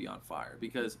internet's gonna be on fire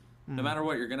because no matter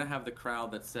what, you're gonna have the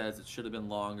crowd that says it should have been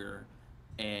longer,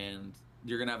 and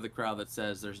you're gonna have the crowd that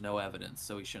says there's no evidence,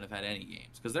 so he shouldn't have had any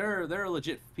games. Because there are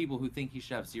legit people who think he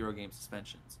should have 0 game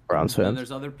suspensions. Browns fans. And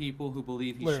there's other people who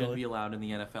believe he shouldn't be allowed in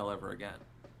the NFL ever again.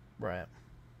 Right.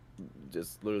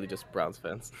 Literally just Browns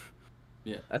fans.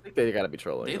 Yeah. I think they gotta be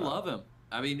trolling. They love him.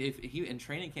 I mean, if he in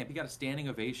training camp, he got a standing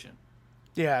ovation.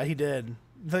 Yeah, he did.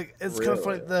 It's kind of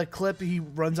funny. The clip, he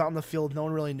runs out in the field. No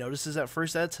one really notices at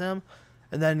first that's him.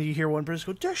 And then you hear one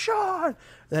person go, Deshaun!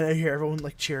 Then I hear everyone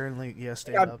like cheering, like, yeah,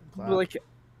 stand up. Clap. Like,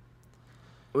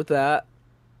 with that,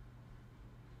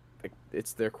 like,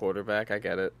 it's their quarterback. I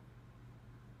get it.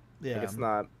 Yeah. Like, it's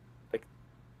not, like,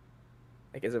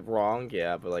 is it wrong?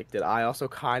 Yeah, but, like, did I also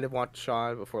kind of want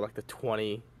Deshaun before, like, the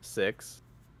 26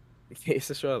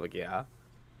 cases showed up? Like, yeah.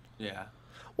 Yeah.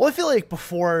 Well, I feel like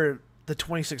before the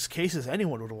 26 cases,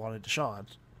 anyone would have wanted Deshaun.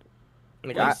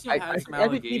 Like, well, he still had some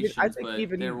allegations, but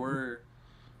there were...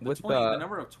 The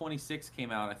number of 26 came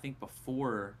out, I think,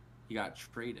 before he got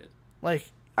traded. Like,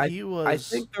 I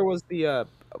think there was the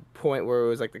point where it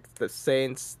was like the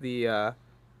Saints, the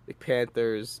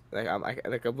Panthers,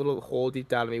 like a little hole deep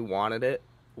down in me wanted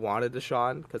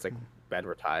Deshaun because like Ben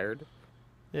retired.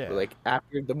 Yeah. But, like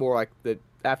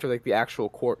after the actual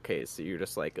court case, so you're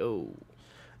just like, oh.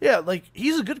 Yeah, like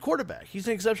he's a good quarterback. He's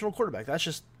an exceptional quarterback. That's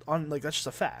just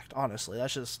a fact. Honestly,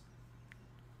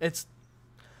 it's.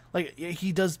 Like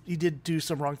he did do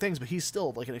some wrong things, but he's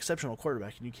still like an exceptional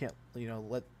quarterback, and you can't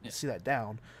see that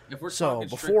down. If we're so talking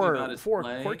before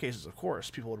court cases, of course,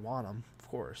 people would want him. Of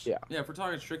course. Yeah. Yeah. If we're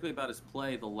talking strictly about his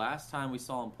play, the last time we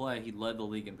saw him play, he led the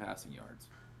league in passing yards.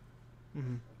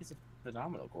 Mm-hmm. He's a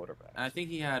phenomenal quarterback. And I think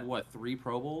he had 3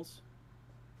 Pro Bowls.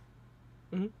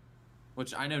 Mm-hmm.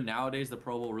 Which I know nowadays the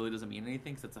Pro Bowl really doesn't mean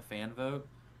anything because it's a fan vote,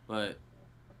 but.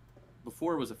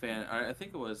 Before it was a fan, I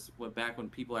think it was back when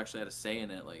people actually had a say in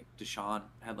it. Like Deshaun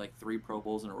had 3 Pro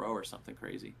Bowls in a row or something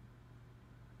crazy.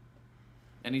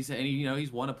 And he's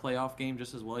won a playoff game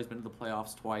just as well. He's been to the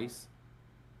playoffs twice.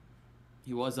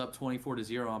 He was up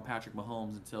 24-0 on Patrick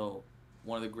Mahomes until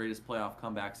one of the greatest playoff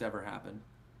comebacks ever happened.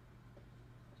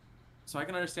 So I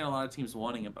can understand a lot of teams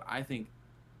wanting him, but I think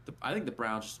the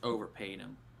Browns just overpaid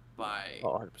him by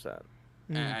 100%.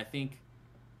 And I think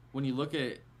when you look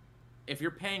at if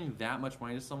you're paying that much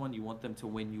money to someone, you want them to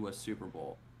win you a Super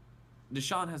Bowl.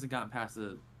 Deshaun hasn't gotten past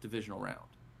the divisional round.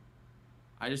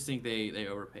 I just think they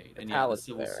overpaid. And yet the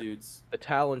civil suits. The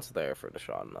talent's there for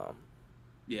Deshaun, though.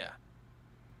 Yeah.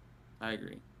 I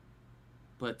agree.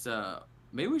 But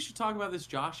maybe we should talk about this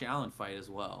Josh Allen fight as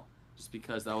well. Just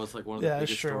because that was one of the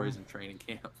biggest stories in training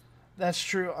camp. That's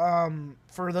true.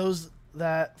 For those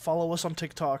that follow us on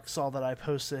TikTok, saw that I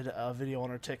posted a video on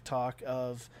our TikTok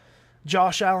of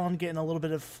Josh Allen getting a little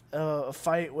bit of a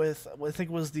fight with, I think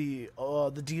it was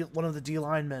one of the D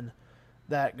linemen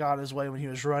that got his way when he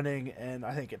was running, and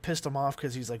I think it pissed him off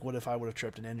because he's like, what if I would have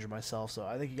tripped and injured myself? So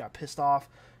I think he got pissed off,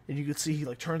 and you could see he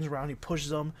turns around, he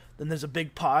pushes him, then there's a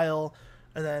big pile,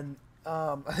 and then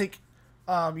I think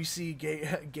you see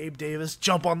Gabe Davis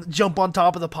jump on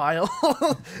top of the pile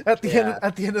at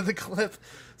the end of the clip.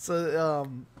 So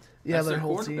their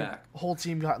whole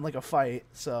team got in a fight.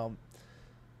 So.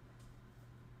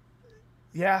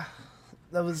 Yeah,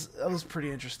 that was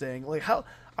pretty interesting. How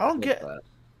I don't get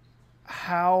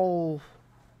how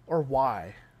or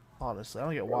why. Honestly, I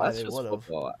don't get why they would have.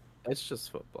 It's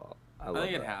just football. I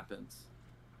think it happens.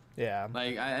 Yeah.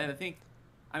 I think,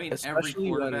 especially every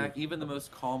quarterback, even the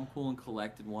most calm, cool, and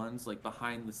collected ones,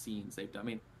 behind the scenes, they've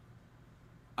done.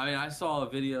 I saw a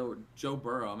video with Joe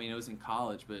Burrow. It was in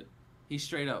college, but he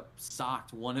straight up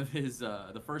socked one of his.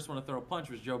 The first one to throw a punch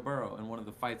was Joe Burrow in one of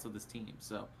the fights with his team.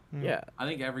 So yeah, I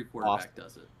think every quarterback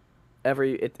does it.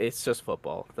 It's just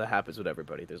football. That happens with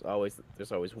everybody. There's always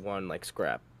one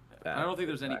scrap. I don't think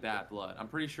there's any bad blood. I'm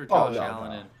pretty sure Josh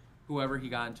Allen and whoever he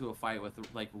got into a fight with,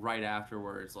 right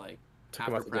afterwards,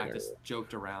 after practice,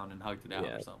 joked around and hugged it out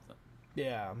or something.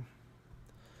 Yeah.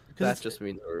 That just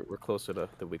means we're closer to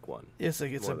the week 1. It's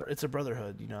it's a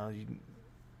brotherhood,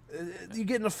 you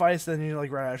get into fights, then you're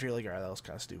like right after you're like, all right, that was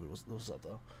kind of stupid. What's up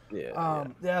though?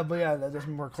 Yeah. But yeah, that's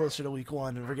more closer to week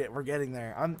 1, and we're getting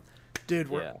there. I'm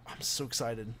so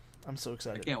excited. I'm so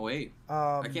excited. I can't wait.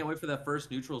 I can't wait for that first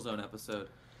Neutral Zone episode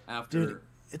after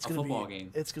a football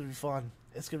game. It's gonna be fun.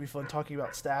 It's gonna be fun talking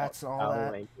about stats and all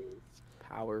that.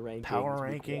 Power rankings. Power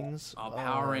rankings.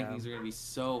 Power rankings are gonna be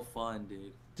so fun,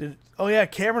 dude. Oh yeah,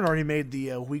 Cameron already made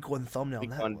the week 1 thumbnail.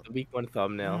 Week one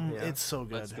thumbnail. Yeah. It's so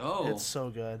good. Let's go. It's so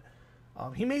good.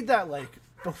 He made that like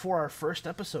before our first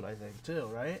episode, I think, too,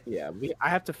 right? Yeah, I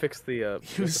have to fix the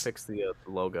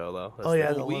logo though.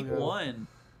 The week logo. 1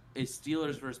 is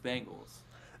Steelers versus Bengals.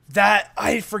 That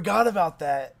I forgot about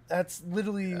that. That's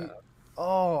literally.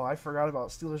 Oh, I forgot about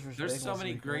Steelers versus Bengals. There's so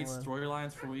many great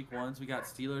storylines for week 1. We got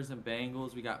Steelers and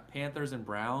Bengals. We got Panthers and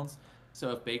Browns.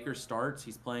 So if Baker starts,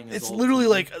 he's playing his It's old literally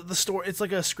team. like the story. It's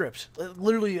like a script.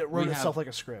 Literally, it wrote itself like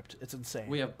a script. It's insane.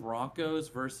 We have Broncos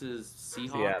versus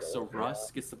Seahawks. Seattle, so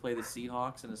Russ gets to play the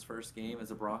Seahawks in his first game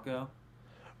as a Bronco.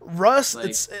 Russ,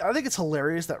 I think it's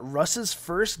hilarious that Russ's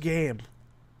first game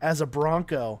as a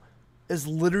Bronco is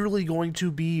literally going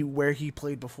to be where he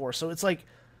played before. So it's like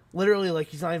literally like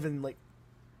he's not even like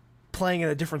playing in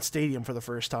a different stadium for the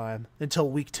first time until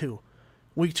week 2.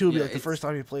 Week 2 will be like the first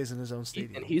time he plays in his own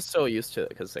stadium. And he's so used to it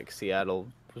because like Seattle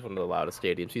was one of the loudest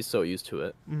stadiums. He's so used to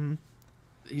it. Mm-hmm.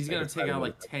 He's going to take out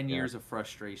like 10 years of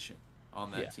frustration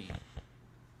on that team.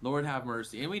 Lord have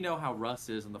mercy. And we know how Russ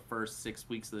is in the first 6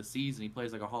 weeks of the season. He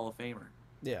plays like a Hall of Famer.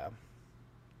 Yeah.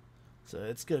 So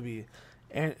it's going to be...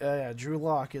 And Drew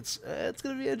Lock, it's going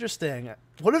to be interesting.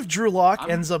 What if Drew Lock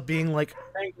ends up being like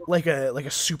a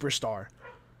superstar?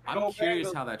 I'm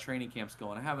curious how that training camp's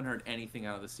going. I haven't heard anything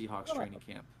out of the Seahawks training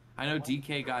camp. I know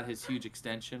DK got his huge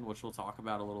extension, which we'll talk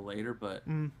about a little later, but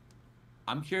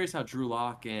I'm curious how Drew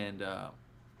Lock and I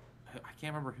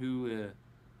can't remember who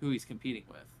he's competing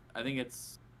with. I think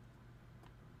it's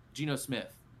Geno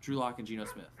Smith. Drew Lock and Geno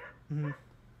Smith. Mm-hmm.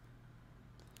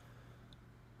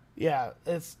 Yeah,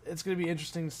 it's going to be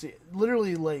interesting to see.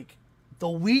 Literally, like the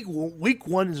week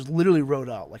 1 is literally wrote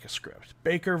out like a script.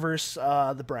 Baker versus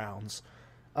the Browns.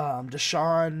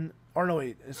 Deshaun, or no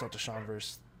wait, it's not Deshaun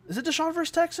versus. Is it Deshaun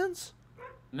versus Texans?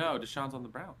 No, Deshaun's on the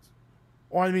Browns.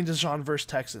 Or I mean Deshaun versus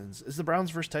Texans. Is the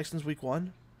Browns versus Texans week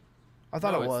 1? I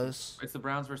thought it was. It's the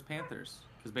Browns versus Panthers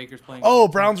because Baker's playing. Oh,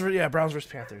 Browns versus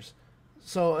Panthers.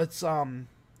 So it's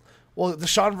well,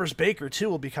 Deshaun versus Baker too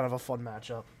will be kind of a fun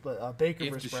matchup. But Baker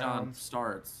if versus Deshaun Browns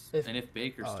starts, and if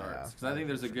Baker starts, because I think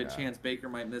there's a good chance Baker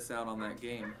might miss out on that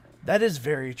game. That is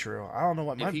very true. I don't know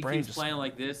what if my he brain keeps just playing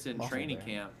like this in training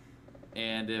camp,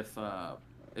 and if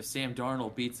Sam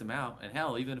Darnold beats him out, and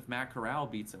hell, even if Matt Corral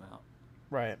beats him out,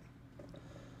 right?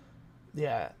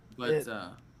 Yeah, but it's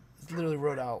literally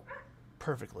wrote out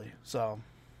perfectly. So,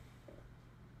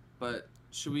 but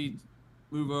should we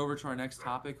move over to our next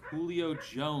topic? Julio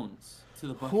Jones to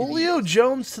the Buccaneers. Julio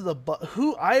Jones to the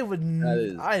who I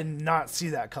did not see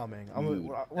that coming.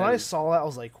 When I saw that, I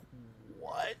was like,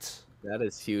 what? That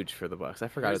is huge for the Bucs. I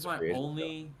forgot his my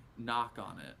only knock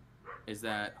on it is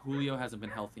that Julio hasn't been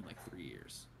healthy in like 3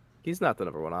 years. He's not the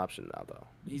number 1 option now, though.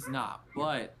 He's not.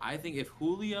 But I think if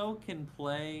Julio can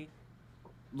play,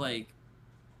 like,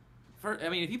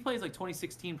 if he plays like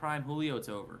 2016 prime Julio, it's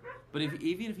over. But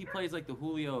even if he plays like the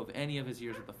Julio of any of his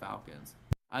years with the Falcons,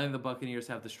 I think the Buccaneers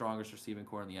have the strongest receiving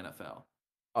core in the NFL.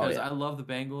 Because I love the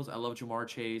Bengals. I love Jamar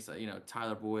Chase,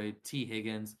 Tyler Boyd, T.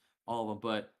 Higgins, all of them.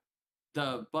 But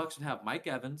the Bucs would have Mike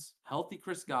Evans, healthy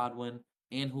Chris Godwin,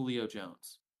 and Julio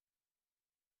Jones.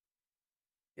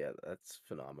 Yeah, that's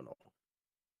phenomenal.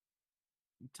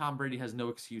 Tom Brady has no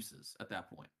excuses at that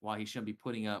point why he shouldn't be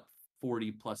putting up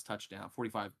 45 plus touchdowns.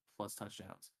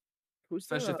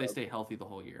 Especially if they stay healthy the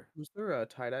whole year. Who's their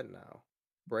tight end now?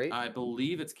 Brate? I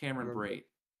believe it's Cameron Brate.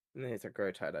 And he's a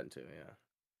great tight end too,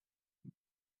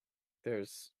 yeah.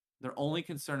 Their only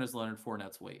concern is Leonard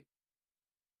Fournette's weight.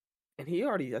 And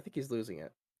I think he's losing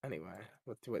it anyway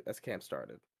as camp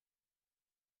started.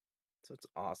 So it's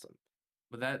awesome.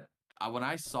 But when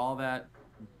I saw that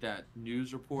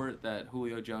news report that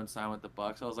Julio Jones signed with the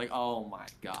Bucs, I was like, oh my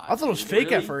god! I thought it was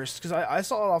fake at first because I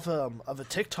saw it off of a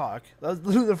TikTok. That was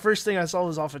literally the first thing I saw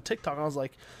was off of TikTok. I was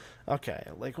like, okay,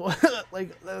 like what?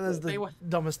 Like that is the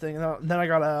dumbest thing. And then I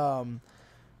got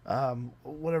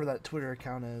whatever that Twitter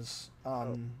account is.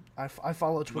 I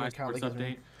follow a Twitter account.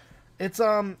 Update. It's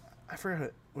I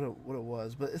forgot what it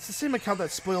was, but it's the same account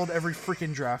that spoiled every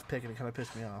freaking draft pick, and it kind of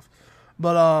pissed me off.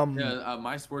 But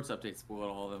my sports update spoiled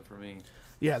all of them for me.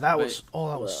 Yeah, that was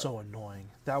so annoying.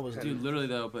 That was dude, literally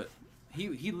though. But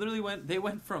he literally they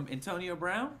went from Antonio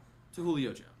Brown to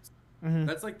Julio Jones. Mm-hmm.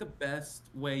 That's like the best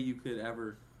way you could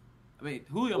ever. I mean,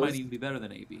 Julio might even be better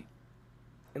than AB.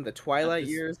 In the twilight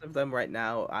years of them right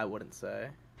now, I wouldn't say.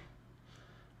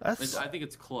 I think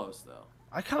it's close though.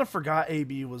 I kind of forgot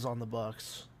AB was on the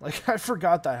Bucs. Like I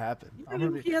forgot that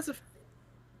happened. He has a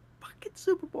fucking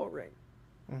Super Bowl ring.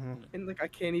 Mm-hmm. And like I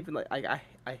can't even like I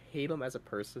hate him as a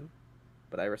person,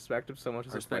 but I respect him so much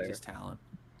as a player. I respect his talent.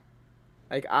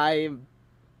 Like I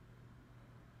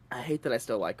hate that I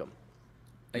still like him.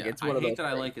 Like it's one of those. I hate that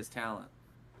I like his talent.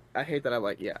 I hate that I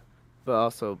like but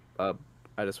also I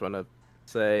just want to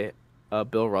say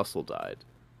Bill Russell died.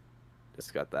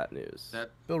 Just got that news.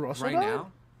 Bill Russell right died?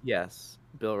 now? Yes,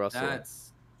 Bill Russell.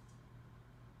 That's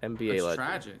NBA legend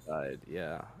tragic. Died.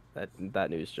 Yeah, that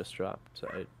news just dropped.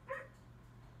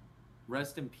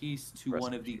 Rest in peace to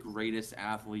one of the greatest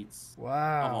athletes of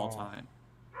Wow. all time.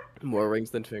 More rings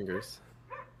than fingers.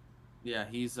 Yeah,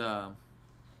 he's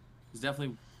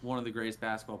definitely one of the greatest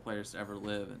basketball players to ever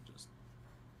live, and just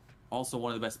also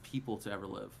one of the best people to ever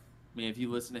live. I mean, if you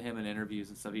listen to him in interviews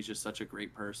and stuff, he's just such a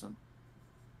great person.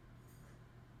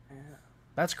 Yeah.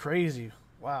 That's crazy.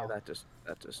 Wow. Yeah,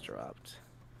 that just dropped.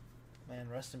 Man,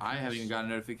 rest in peace. I haven't even got a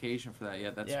notification for that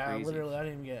yet. That's crazy. Yeah, literally, I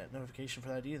didn't even get a notification for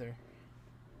that either.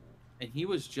 And he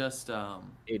was just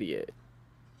 88.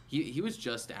 He was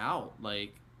just out and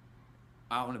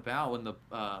about when the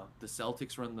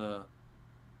Celtics were in the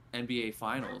NBA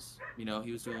Finals. You know,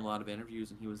 he was doing a lot of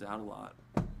interviews and he was out a lot.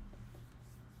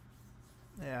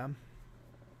 Yeah.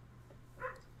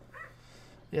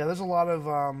 Yeah, there's a lot of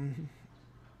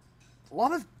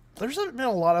there's been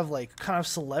a lot of like kind of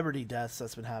celebrity deaths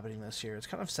that's been happening this year. It's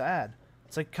kind of sad.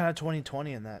 It's like kind of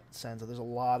 2020 in that sense. There's a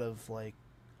lot of like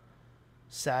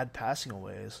sad passing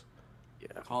aways.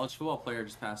 Yeah. College football player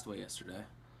just passed away yesterday.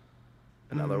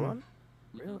 Another one?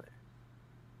 Really?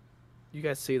 You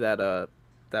guys see that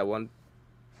one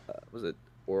was it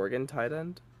Oregon tight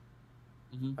end?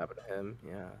 Mm-hmm. Happened to him,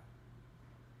 yeah.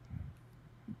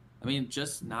 I mean,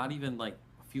 just not even like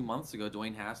a few months ago,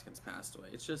 Dwayne Haskins passed away.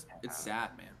 It's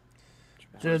sad, man.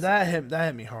 Dude, that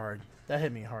hit me hard. That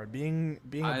hit me hard. Being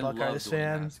a Buckeyes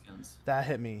fan, Haskins. That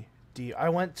hit me deep. I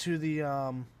went to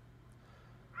the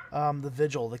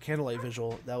vigil, the candlelight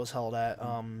vigil that was held at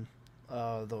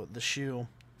the shoe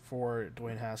for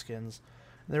Dwayne Haskins.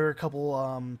 There were a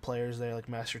couple players there, like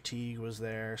Master Teague was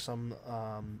there, some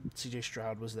CJ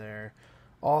Stroud was there,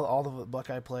 all the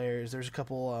Buckeye players. There's a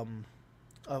couple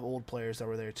of old players that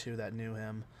were there too that knew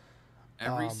him.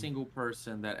 Every single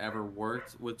person that ever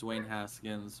worked with Dwayne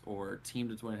Haskins or teamed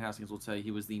with Dwayne Haskins will tell you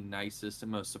he was the nicest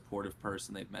and most supportive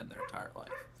person they've met in their entire life.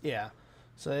 Yeah,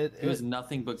 so it was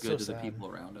nothing but good so to the sad. people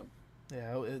around him.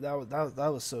 Yeah,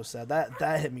 that was so sad.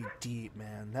 That hit me deep,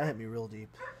 man. That hit me real deep.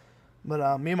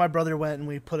 But me and my brother went and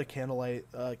we put a candle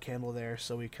there,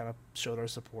 so we kind of showed our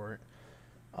support.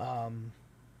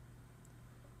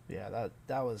 Yeah,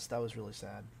 that was really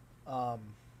sad.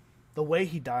 The way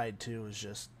he died too was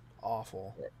just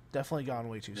awful. Definitely gone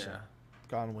way too soon.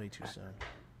 Gone way too soon.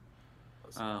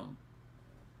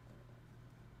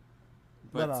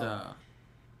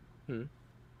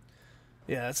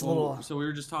 Yeah, it's a little. So we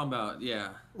were just talking about a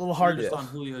little hard. Just on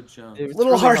Julio Jones. A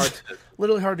little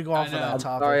hard to go off of that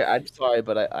topic. I'm sorry,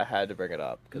 but I had to bring it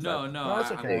up. No,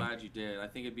 it's okay. I'm glad you did. I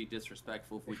think it'd be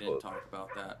disrespectful if we didn't talk about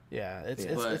that. Yeah, it's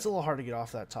a little hard to get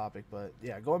off that topic, but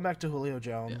yeah, going back to Julio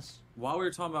Jones. Yeah. While we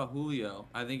were talking about Julio,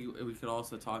 I think we could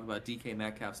also talk about DK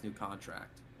Metcalf's new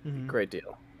contract. Mm-hmm. Great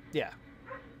deal. Yeah.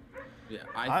 Yeah,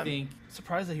 I'm think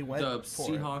surprised that he went. The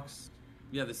Seahawks.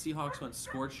 Yeah, the Seahawks went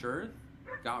scorched earth.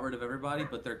 Got rid of everybody,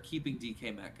 but they're keeping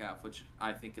DK Metcalf, which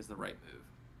I think is the right move.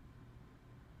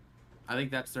 I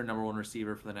think that's their number one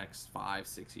receiver for the next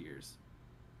 5-6 years.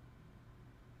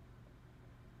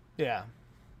 Yeah.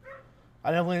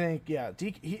 I definitely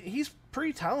think, he's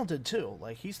pretty talented too.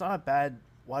 Like, he's not a bad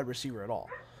wide receiver at all.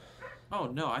 Oh,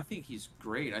 no, I think he's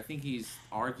great. I think he's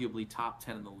arguably top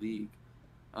 10 in the league.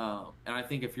 And I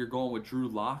think if you're going with Drew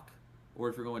Lock, or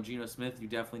if you're going Geno Smith, you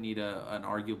definitely need an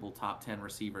arguable top 10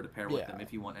 receiver to pair with them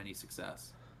if you want any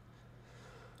success.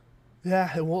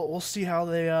 Yeah, and we'll see how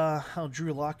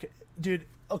Drew Lock. Dude,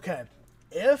 okay,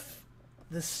 if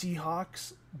the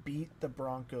Seahawks beat the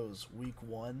Broncos week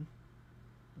 1,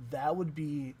 that would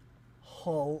be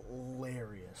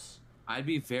hilarious. I'd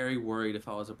be very worried if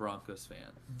I was a Broncos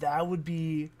fan. That would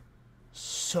be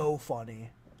so funny.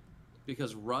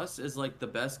 Because Russ is like the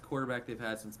best quarterback they've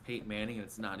had since Peyton Manning, and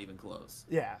it's not even close.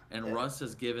 Yeah. And Russ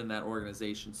has given that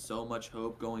organization so much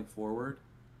hope going forward.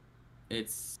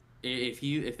 If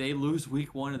they lose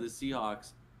week 1 to the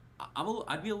Seahawks,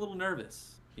 I'd be a little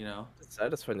nervous, you know? I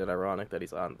just find it ironic that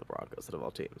he's on the Broncos out of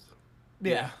all teams.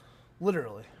 Yeah.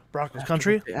 Literally. Broncos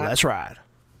country, let's ride.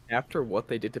 After what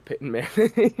they did to Peyton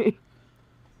Manning.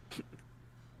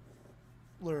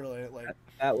 Literally, like...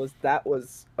 That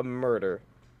was a murder.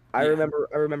 I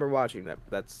remember watching that.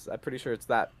 I'm pretty sure it's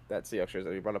that Seahawks jersey that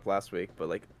we brought up last week. But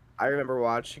like, I remember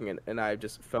watching it, and I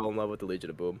just fell in love with the Legion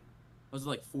of Boom. Was it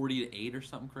like 40-8 or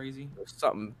something crazy? It was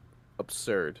something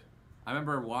absurd. I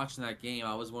remember watching that game.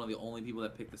 I was one of the only people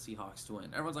that picked the Seahawks to win.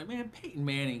 Everyone's like, "Man, Peyton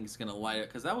Manning's gonna light it,"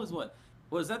 because that was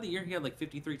was that the year he had like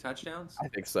 53 touchdowns? I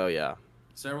think so. Yeah.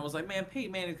 So everyone was like, "Man,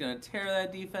 Peyton Manning's gonna tear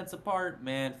that defense apart."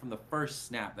 Man, from the first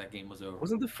snap, that game was over.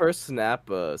 Wasn't the first snap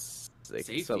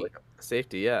Safety?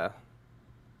 Safety, yeah.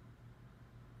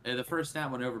 The first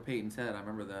snap went over Peyton's head. I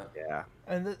remember that. Yeah.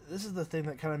 And this is the thing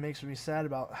that kind of makes me sad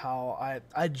about how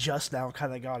I just now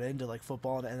kind of got into like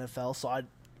football and NFL, so I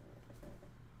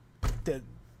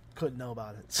couldn't know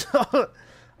about it. So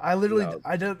I literally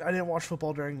I didn't watch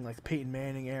football during like the Peyton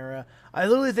Manning era. I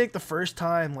literally think the first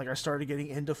time like I started getting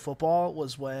into football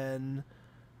was when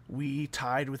we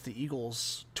tied with the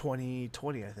Eagles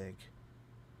 2020, I think.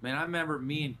 Man, I remember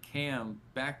me and Cam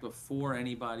back before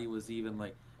anybody was even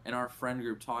like in our friend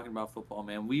group talking about football,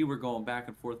 man. We were going back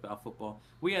and forth about football.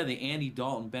 We had the Andy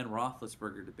Dalton, Ben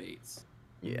Roethlisberger debates.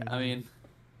 Yeah. I mean,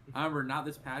 I remember not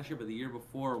this past year, but the year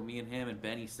before, me and him and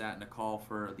Benny sat in a call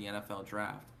for the NFL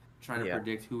draft, trying to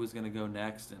predict who was going to go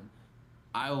next. And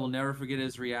I will never forget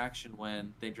his reaction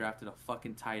when they drafted a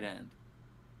fucking tight end.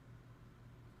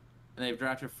 And they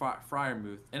drafted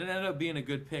Freiermuth. And it ended up being a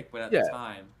good pick, but at the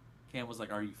time, Cam was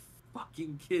like, "Are you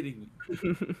fucking kidding me?"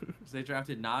 So they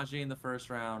drafted Najee in the first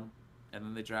round, and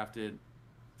then they drafted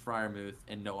Freiermuth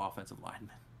and no offensive lineman.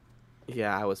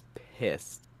 Yeah, I was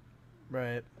pissed.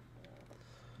 Right.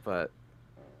 But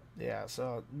yeah,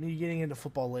 so me getting into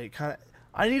football late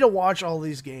I need to watch all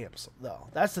these games though.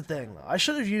 That's the thing though. I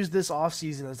should have used this off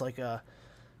season as like a,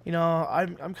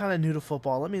 I'm kind of new to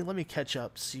football. Let me catch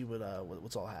up, see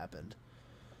what's all happened.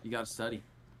 You got to study.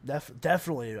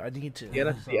 Definitely, I need to. the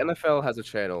NFL has a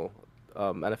channel,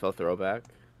 NFL Throwback.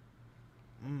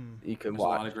 You can There's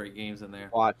watch a lot of great games in there.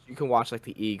 You can watch like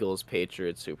the Eagles,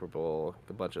 Patriots, Super Bowl,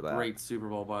 a bunch of that. Great Super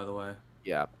Bowl, by the way.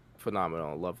 Yeah,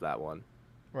 phenomenal. Love that one.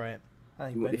 Right.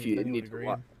 I think If you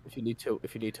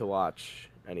need to watch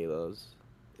any of those,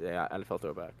 yeah, NFL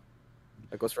Throwback.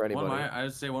 That goes for anybody. I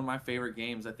would say one of my favorite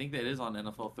games. I think that is on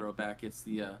NFL Throwback. It's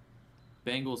the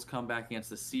Bengals comeback against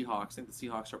the Seahawks. I think the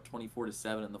Seahawks are up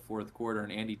 24-7 in the fourth quarter,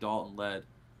 and Andy Dalton led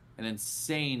an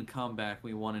insane comeback.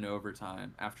 We won in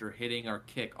overtime after hitting our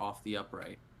kick off the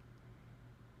upright.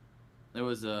 It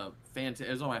was it was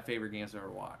one of my favorite games I've ever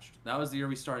watched. That was the year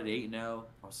we started 8-0.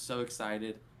 I was so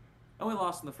excited, and we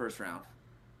lost in the first round.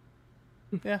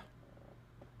 Yeah.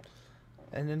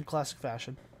 And in classic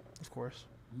fashion, of course.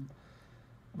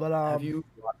 But have you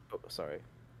watched, sorry.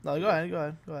 No, go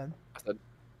ahead. I said,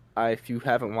 if you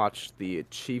haven't watched the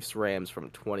Chiefs Rams from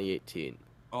 2018,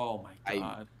 oh my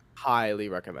god, I highly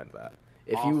recommend that.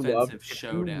 If you loved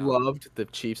the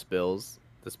Chiefs Bills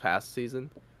this past season,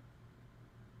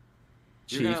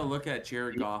 you're gonna look at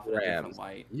Jared Goff in a different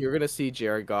light. You're gonna see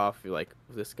Jared Goff. You're like,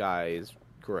 this guy is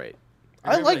great.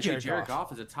 I like Jared Goff. Jared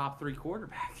Goff is a top 3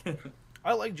 quarterback.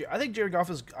 I think Jared Goff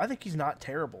is. I think he's not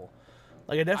terrible.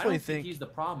 Like I definitely think he's the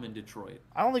problem in Detroit.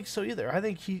 I don't think so either. I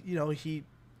think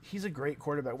he's a great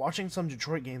quarterback. Watching some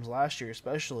Detroit games last year,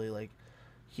 especially, like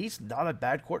he's not a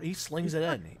bad quarterback. He slings it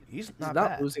in. He's not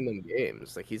bad. Losing them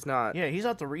games. Like he's not. Yeah, he's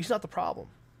not the problem.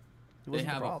 They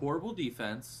have a horrible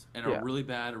defense and a really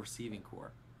bad receiving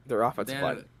core. Their offensive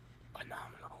line,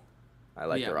 phenomenal. I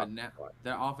like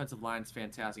their offensive line's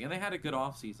fantastic, and they had a good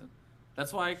offseason.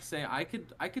 That's why I say I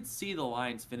could see the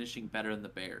Lions finishing better than the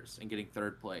Bears and getting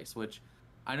third place, which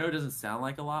I know doesn't sound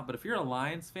like a lot, but if you're a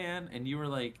Lions fan and you were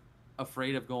like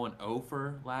afraid of going 0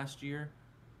 for last year,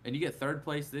 and you get third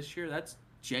place this year, that's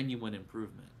genuine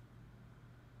improvement.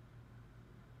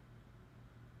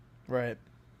 Right.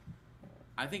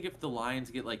 I think if the Lions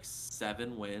get like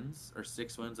 7 wins or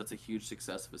 6 wins, that's a huge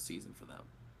success of a season for them.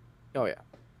 Oh yeah.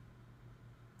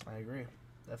 I agree.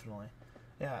 Definitely.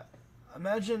 Yeah.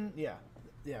 Imagine, yeah,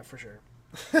 for sure.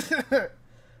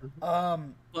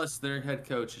 Plus, their head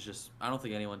coach is just, I don't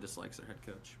think anyone dislikes their head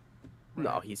coach. Right.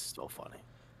 No, he's so funny.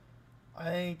 I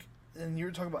think, and you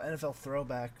were talking about NFL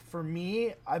throwback. For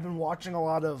me, I've been watching a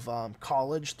lot of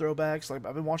college throwbacks. Like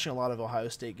I've been watching a lot of Ohio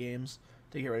State games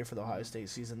to get ready for the Ohio State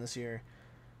season this year.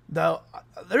 Though,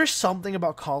 there's something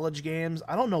about college games.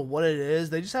 I don't know what it is.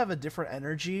 They just have a different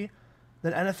energy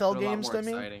than NFL games to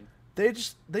me. Exciting. They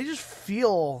just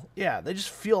feel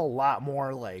a lot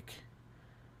more like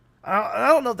I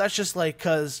don't know if that's just like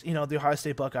because the Ohio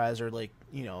State Buckeyes are like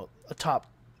a top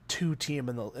 2 team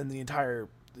in the entire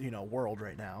world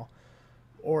right now,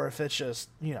 or if it's just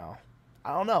I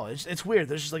don't know, it's weird.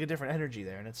 There's just like a different energy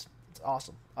there, and it's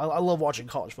awesome. I love watching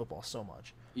college football so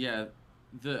much. Yeah,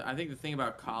 I think the thing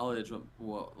about college,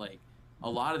 well, like a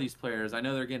lot of these players, I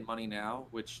know they're getting money now,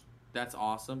 which that's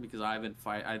awesome because I've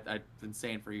been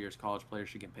saying for years college players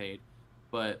should get paid,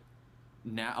 but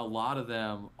now a lot of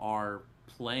them are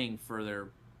playing for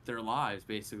their lives.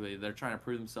 Basically, they're trying to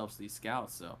prove themselves to these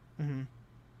scouts. So,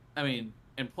 I mean,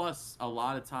 and plus, a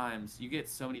lot of times you get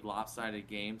so many lopsided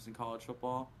games in college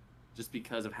football, just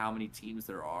because of how many teams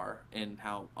there are and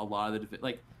how a lot of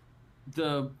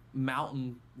the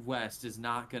Mountain West is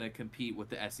not going to compete with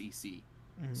the SEC.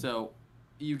 So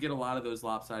you get a lot of those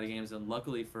lopsided games, and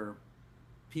luckily for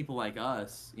people like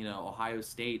us, you know, Ohio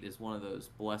State is one of those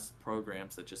blessed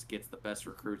programs that just gets the best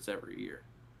recruits every year.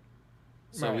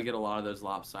 So we get a lot of those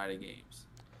lopsided games.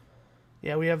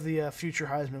 Yeah, we have the future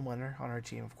Heisman winner on our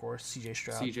team, of course, C.J.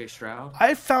 Stroud. C.J. Stroud.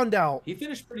 I found out... He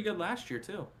finished pretty good last year,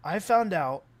 too. I found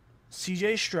out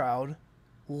C.J. Stroud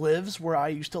lives where I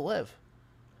used to live.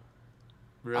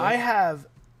 Really? I have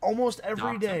almost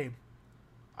every day,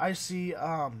 I see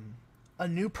a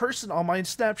new person on my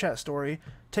Snapchat story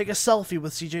take a selfie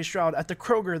with C.J. Stroud at the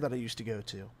Kroger that I used to go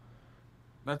to.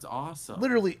 That's awesome.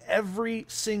 Literally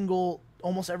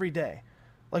almost every day.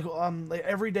 Like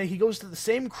every day he goes to the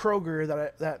same Kroger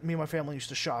that me and my family used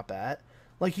to shop at.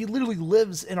 Like he literally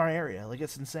lives in our area. Like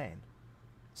it's insane.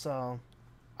 So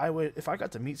if I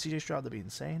got to meet C.J. Stroud, that'd be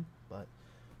insane. But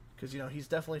because he's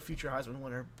definitely future Heisman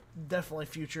winner, definitely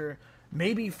future,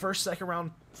 maybe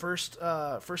second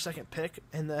pick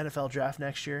in the NFL draft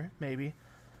next year, maybe.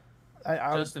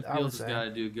 Justin Fields has got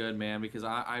to do good, man, because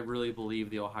I really believe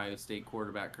the Ohio State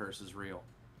quarterback curse is real.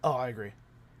 Oh, I agree.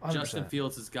 100%. Justin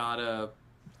Fields has got to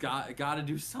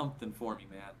do something for me,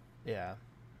 man. Yeah.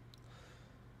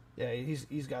 Yeah,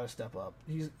 he's got to step up.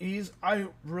 I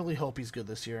really hope he's good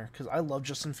this year because I love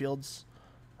Justin Fields.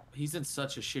 He's in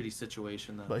such a shitty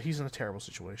situation, though. But he's in a terrible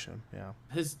situation, yeah.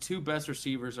 His two best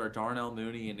receivers are Darnell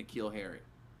Mooney and N'Keal Harry.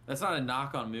 That's not a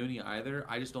knock on Mooney either.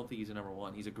 I just don't think he's a number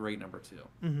one. He's a great number two.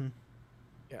 Mm-hmm.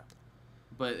 Yeah.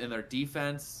 But in their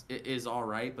defense, it is all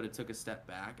right, but it took a step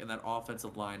back, and that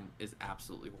offensive line is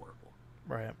absolutely horrible.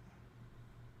 Right.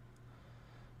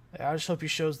 Yeah, I just hope he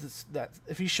shows that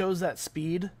if he shows that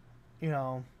speed,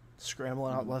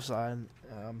 scrambling out left side.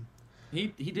 He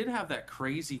did have that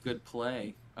crazy good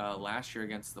play last year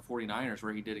against the 49ers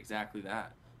where he did exactly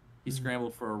that. He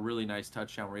scrambled for a really nice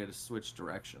touchdown where he had to switch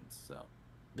directions. So,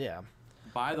 yeah.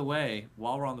 By the way,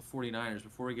 while we're on the 49ers,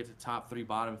 before we get to top three,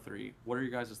 bottom three, what are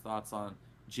your guys' thoughts on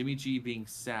Jimmy G being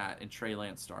sat and Trey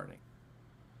Lance starting?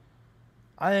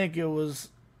 I think it was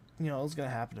going to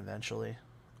happen eventually.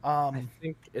 I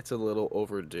think it's a little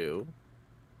overdue.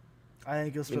 I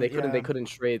think it was. They couldn't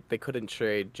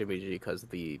trade Jimmy G because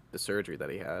of the surgery that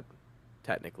he had,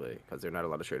 technically, because they're not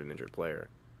allowed to trade an injured player.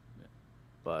 Yeah.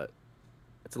 But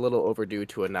it's a little overdue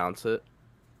to announce it.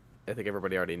 I think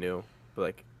everybody already knew,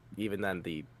 but even then,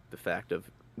 the fact of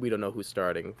we don't know who's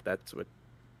starting, that's what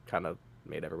kind of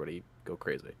made everybody go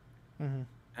crazy. Mm-hmm.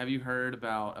 Have you heard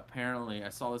about? Apparently, I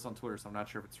saw this on Twitter, so I'm not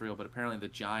sure if it's real, but apparently the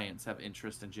Giants have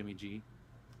interest in Jimmy G.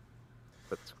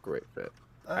 That's a great fit.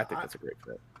 I think that's a great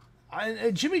fit.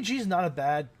 Jimmy G's he's not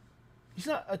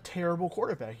a terrible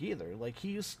quarterback either. Like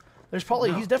he's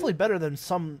definitely better than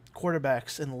some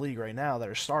quarterbacks in the league right now that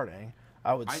are starting.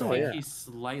 I think he's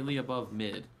slightly above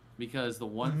mid because the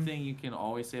one thing you can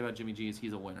always say about Jimmy G is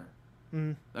he's a winner.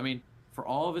 Mm-hmm. I mean, for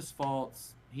all of his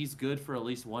faults, he's good for at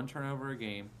least one turnover a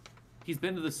game. He's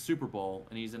been to the Super Bowl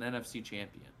and he's an NFC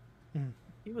champion. Mm-hmm.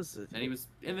 He was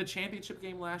in the championship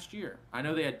game last year. I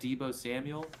know they had Deebo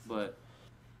Samuel, but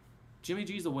Jimmy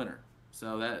G's a winner.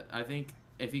 So that I think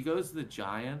if he goes to the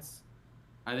Giants,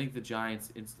 I think the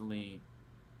Giants instantly.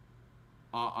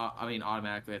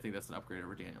 Automatically, I think that's an upgrade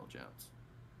over Daniel Jones.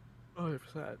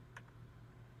 100%.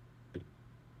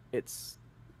 It's.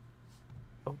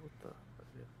 Oh, what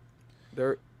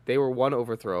the? They were one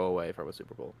overthrow away from a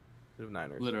Super Bowl. The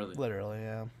Niners. Literally,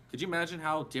 yeah. Could you imagine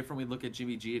how different we look at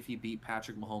Jimmy G if he beat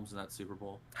Patrick Mahomes in that Super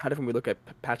Bowl? How different we look at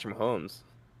Patrick Mahomes.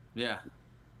 Yeah.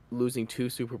 Losing 2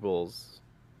 Super Bowls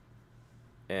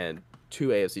and 2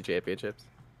 AFC championships.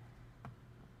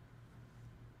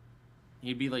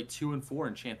 He'd be 2-4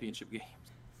 in championship games.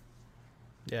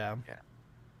 Yeah. Yeah.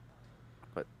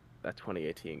 But that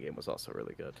 2018 game was also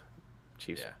really good.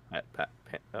 Chiefs. Yeah.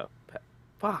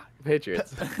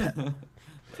 Patriots.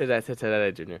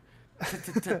 Today, Junior.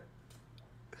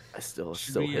 I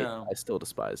still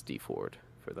despise D Ford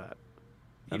for that.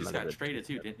 He just got traded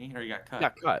too, didn't he? Or he got cut?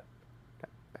 Got cut.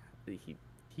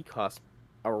 He cost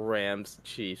a Rams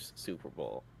Chiefs Super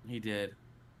Bowl. He did.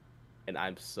 And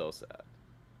I'm so sad.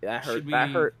 That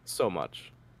hurt so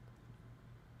much.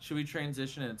 Should we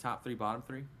transition into top 3, bottom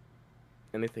 3?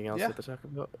 Anything else to talk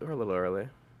about? We're a little early.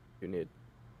 You need.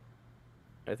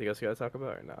 Anything else you gotta talk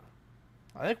about right now?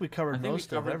 I think we covered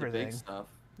most of everything. The big stuff.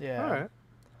 Yeah. All right.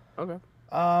 Okay.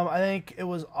 I think it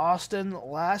was Austin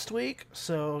last week.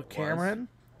 So Cameron,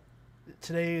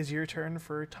 today is your turn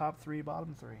for top 3,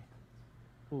 bottom 3.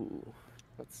 Ooh.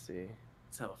 Let's see.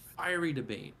 Let's have a fiery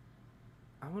debate.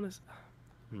 I want to.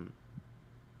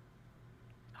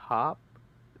 Top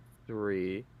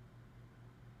 3.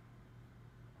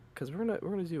 Because we're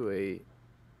gonna do a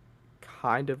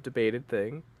kind of debated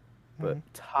thing, but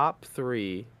top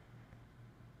 3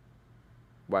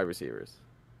 wide receivers.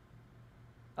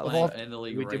 In the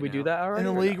league Did we do that already? In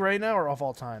the league right now or of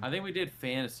all time? I think we did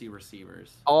fantasy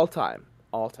receivers. All time.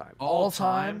 All time. All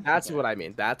time? That's what I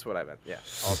mean. That's what I meant. Yeah,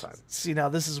 all time. See, now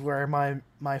this is where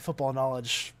my football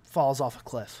knowledge falls off a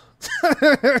cliff.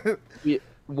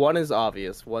 One is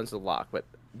obvious. One's a lock, but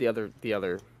the other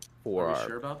 4 Are are. you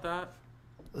sure about that?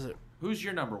 Is it? Who's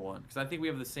your number 1? Because I think we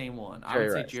have the same one. I Jerry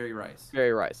would say Rice. Jerry Rice.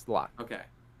 Jerry Rice, lock. Okay.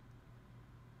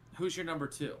 Who's your number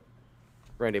 2?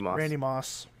 Randy Moss. Randy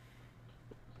Moss.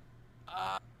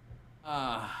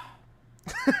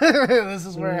 This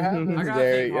is where it happens. I gotta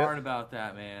think hard about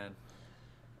that, man.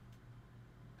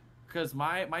 Because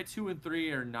my 2 and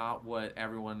 3 are not what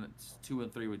everyone's 2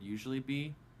 and 3 would usually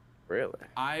be. Really?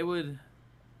 I want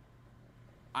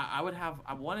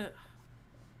to.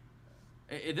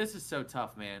 This is so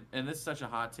tough, man, and this is such a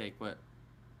hot take, but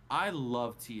I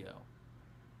love T.O.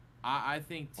 I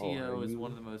think T.O. is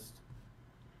one of the most.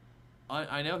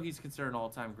 I know he's considered an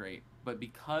all-time great, but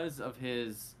because of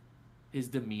his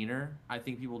demeanor, I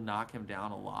think people knock him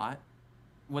down a lot.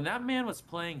 When that man was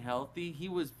playing healthy, he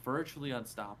was virtually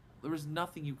unstoppable. There was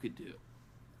nothing you could do.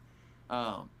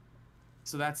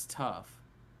 So that's tough.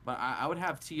 But I would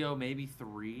have T.O. maybe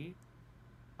 3.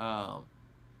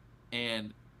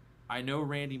 And I know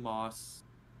Randy Moss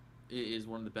is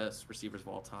one of the best receivers of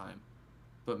all time.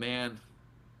 But, man,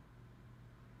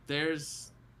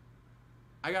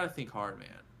 I got to think hard, man.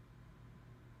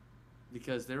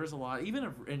 Because there was a lot,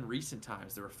 even in recent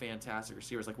times, there were fantastic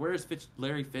receivers. Like, where does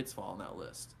Larry Fitz fall on that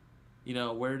list?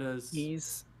 Where does...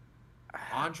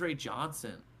 Andre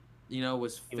Johnson,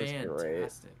 was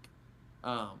fantastic.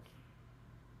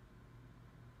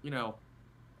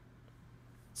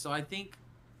 So I think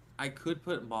I could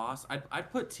put Moss.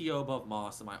 I'd put T.O. above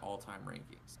Moss in my all-time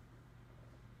rankings.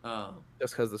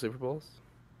 Just because of the Super Bowls?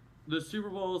 The Super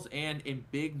Bowls and in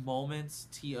big moments,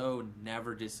 T.O.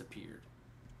 never disappeared.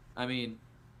 I mean,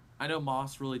 I know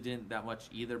Moss really didn't that much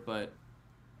either, but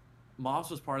Moss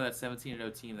was part of that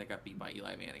 17-0 team that got beat by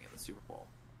Eli Manning in the Super Bowl.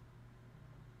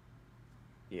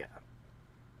 Yeah.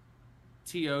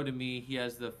 T.O. to me, he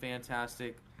has the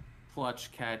fantastic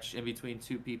clutch catch in between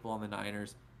 2 people on the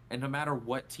Niners. And no matter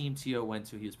what team T.O. went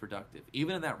to, he was productive.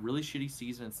 Even in that really shitty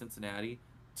season in Cincinnati,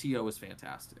 T.O. was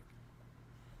fantastic.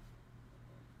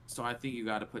 So I think you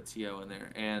got to put T.O. in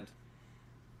there. And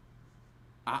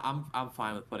I'm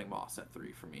fine with putting Moss at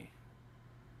 3 for me.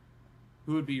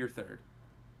 Who would be your 3rd?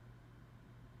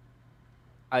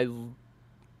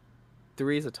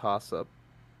 3 is a toss-up.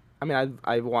 I mean,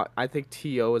 I think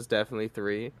T.O. is definitely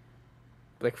 3.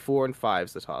 Like 4 and 5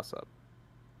 is the toss-up.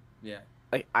 Yeah.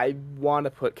 Like I want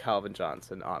to put Calvin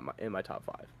Johnson in my top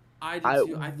 5. I do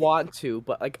too. I want to,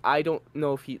 but like I don't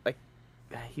know if he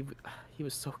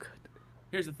was so good.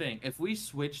 Here's the thing: if we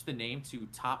switch the name to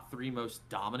top 3 most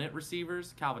dominant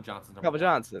receivers, Calvin Johnson's number 1.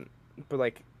 Johnson, but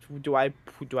like, do I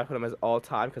put him as all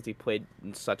time because he played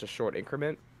in such a short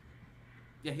increment?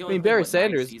 Yeah, I mean Barry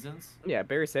Sanders. 9 seasons? Yeah,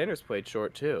 Barry Sanders played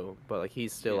short too, but like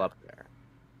he's still up there.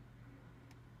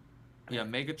 Yeah,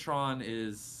 Megatron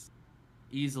is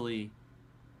easily.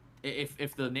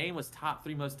 If the name was top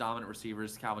 3 most dominant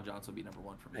receivers, Calvin Johnson would be number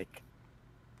 1 for me.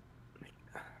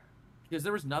 Because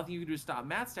there was nothing you could do to stop.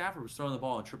 Matt Stafford was throwing the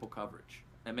ball in triple coverage,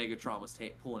 and Megatron was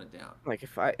pulling it down. Like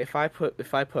if I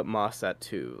put Moss at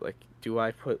 2, like do I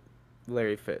put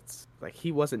Larry Fitz? Like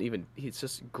he's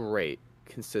just great,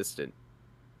 consistent.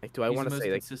 Like do I want to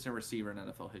say like consistent receiver in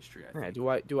NFL history? I think.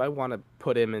 Yeah, do I want to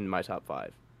put him in my top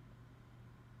 5?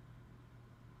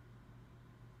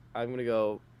 I'm gonna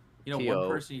go. One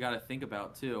person you got to think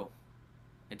about too,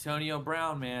 Antonio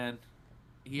Brown, man.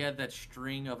 He had that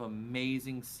string of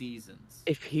amazing seasons.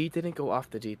 If he didn't go off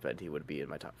the deep end, he would be in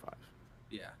my top 5.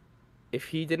 Yeah. If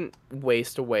he didn't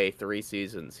waste away 3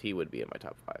 seasons, he would be in my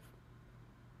top 5.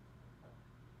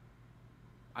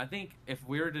 I think if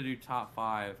we were to do top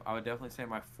 5, I would definitely say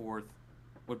my 4th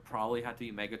would probably have to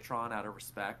be Megatron out of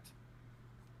respect.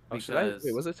 Wait,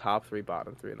 was it top 3,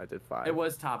 bottom 3, and I did 5? It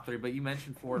was top 3, but you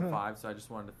mentioned 4 and 5, so I just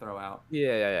wanted to throw out.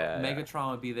 Yeah.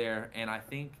 Megatron would be there, and I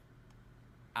think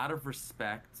out of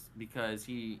respect, because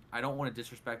I don't want to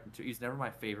disrespect him too. He's never my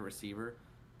favorite receiver,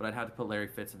 but I'd have to put Larry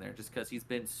Fitz in there just because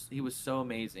he was so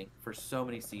amazing for so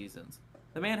many seasons.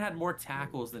 The man had more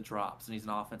tackles than drops, and he's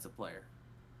an offensive player.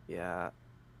 Yeah.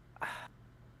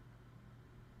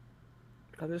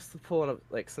 I'm just pulling up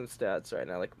like some stats right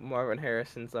now. Like Marvin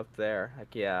Harrison's up there.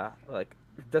 Like yeah, like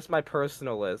that's my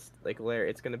personal list. Like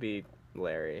Larry, it's gonna be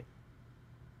Larry.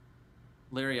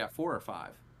 Larry at 4 or 5?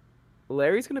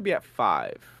 Larry's gonna be at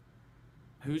 5.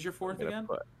 Who's your 4th again?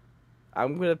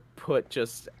 I'm gonna put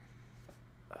just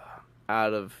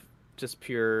out of just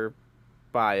pure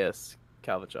bias,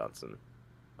 Calvin Johnson.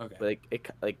 Okay.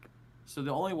 But so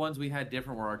the only ones we had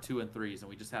different were our 2 and 3s, and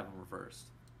we just have them reversed.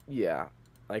 Yeah,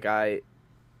 like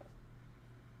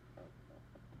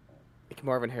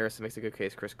Marvin Harrison makes a good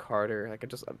case. Chris Carter,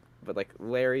 but like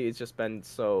Larry has just been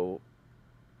so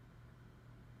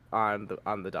on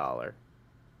the dollar.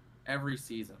 Every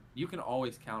season, you can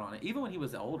always count on it. Even when he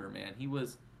was older, man, he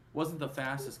wasn't the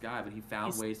fastest guy, but he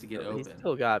found ways to get open. He's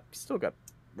still got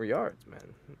more yards,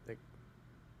 man.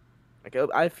 Like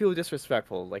I feel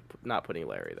disrespectful, like not putting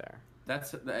Larry there.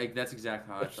 That's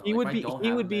exactly how I felt.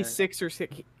 He would be 6 or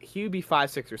 6. He would be 5,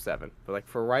 6, or 7. But like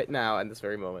for right now, and this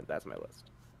very moment, that's my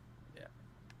list. Yeah.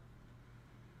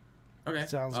 Okay.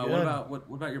 Sounds good. What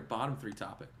about your bottom 3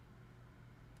 topic?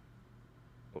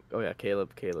 Oh yeah,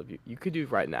 Caleb, you could do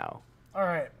right now. All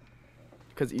right.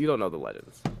 Because you don't know the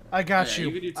legends. I got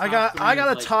you. I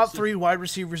got a top 3 wide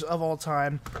receivers of all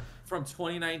time from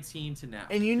 2019 to now.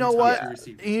 And you know what?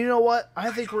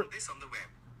 I think we're.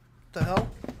 The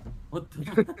hell? What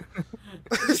the?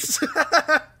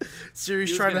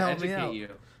 Siri's trying to help me out.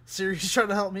 Siri's trying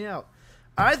to help me out.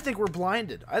 I think we're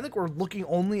blinded. I think we're looking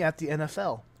only at the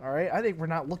NFL. All right. I think we're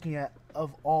not looking at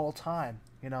of all time.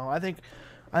 You know. I think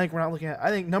we're not looking at. I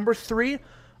think number 3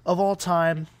 of all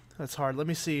time. That's hard. Let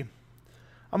me see.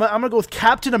 I'm gonna go with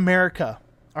Captain America.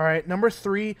 All right, number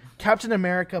 3, Captain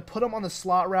America. Put him on the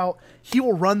slot route. He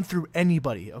will run through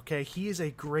anybody. Okay, he is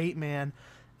a great man,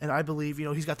 and I believe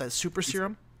he's got that super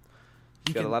serum.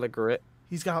 He's got a lot of grit.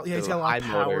 He's got a lot of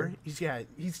power.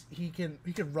 He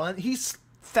can run. He's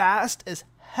fast as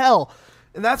hell,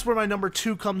 and that's where my number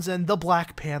 2 comes in. The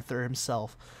Black Panther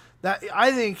himself. That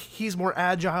I think he's more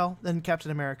agile than Captain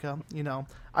America.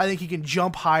 I think he can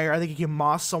jump higher. I think he can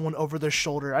moss someone over their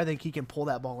shoulder. I think he can pull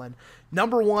that ball in.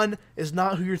 Number 1 is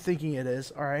not who you're thinking it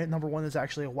is. All right, number 1 is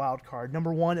actually a wild card.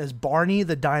 Number 1 is Barney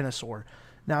the dinosaur.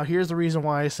 Now here's the reason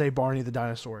why I say Barney the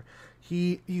dinosaur.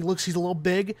 He's a little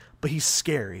big, but he's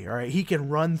scary. All right, he can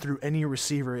run through any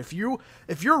receiver. If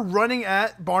you're running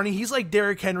at Barney, he's like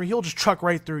Derrick Henry. He'll just truck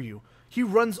right through you. He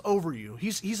runs over you.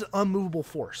 He's an unmovable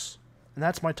force. And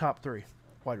that's my top 3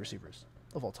 wide receivers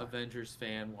of all time. Avengers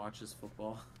fan watches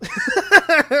football.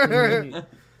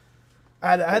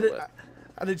 I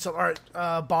did some. All right,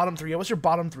 bottom 3. What's your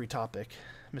bottom 3 topic,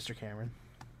 Mr. Cameron?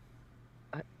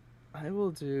 I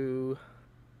will do.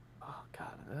 Oh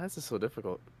God, that's just so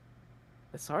difficult.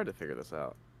 It's hard to figure this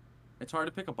out. It's hard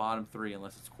to pick a bottom 3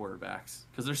 unless it's quarterbacks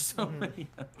because there's so many.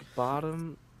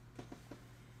 Bottom.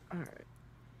 All right.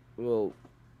 Well,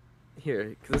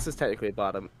 here, because this is technically a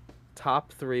bottom.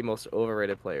 Top 3 most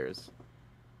overrated players.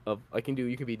 You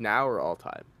can be now or all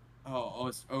time. Oh,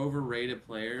 it's overrated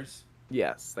players.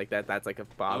 Yes, like that. That's like a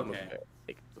bottom of it.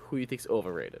 Like who you think's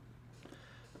overrated.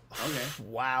 Okay.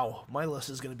 Wow, my list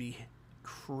is gonna be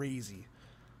crazy.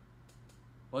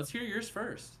 Let's hear yours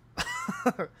first.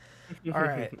 All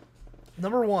right,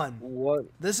 number 1. What?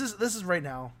 This is right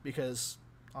now because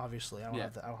obviously I don't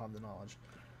have the knowledge.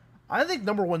 I think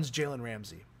number 1's Jalen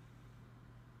Ramsey.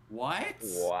 What?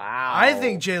 Wow. I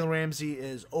think Jalen Ramsey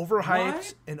is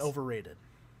overhyped and overrated.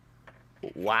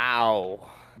 Wow.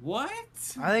 What?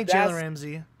 I think Jalen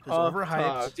Ramsey is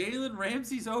overhyped. Jalen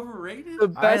Ramsey's overrated? The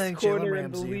best corner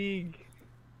in the league.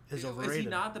 Is overrated. Is he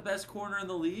not the best corner in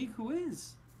the league? Who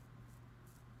is?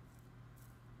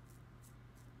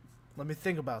 Let me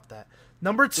think about that.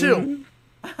 Number 2.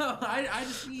 I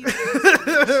just need.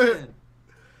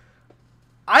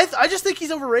 I just think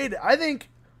he's overrated. I think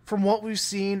from what we've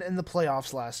seen in the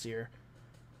playoffs last year,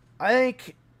 I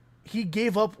think he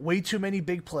gave up way too many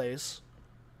big plays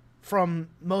from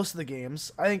most of the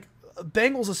games. I think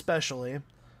Bengals especially,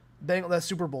 that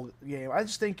Super Bowl game. I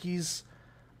just think he's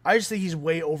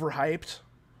way overhyped.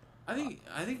 I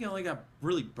think he only got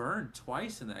really burned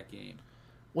twice in that game.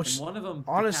 Which and one of them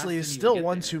honestly is still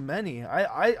one too many.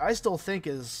 I still think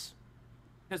is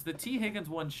because the T. Higgins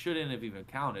one shouldn't have even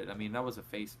counted. I mean, that was a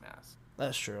face mask.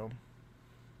 That's true.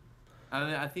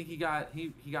 I think he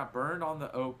got burned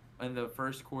in the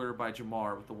first quarter by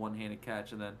Jamar with the one-handed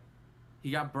catch, and then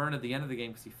he got burned at the end of the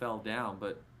game because he fell down.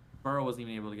 But Burrow wasn't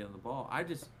even able to get on the ball.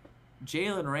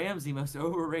 Jalen Ramsey, most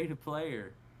overrated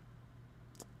player.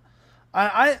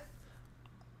 I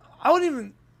wouldn't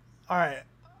even. All right.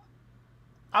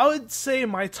 I would say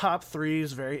my top 3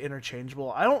 is very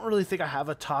interchangeable. I don't really think I have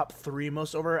a top 3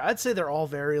 most over. I'd say they're all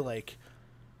very like,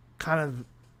 kind of.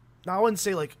 I wouldn't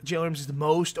say like Jalen Ramsey's the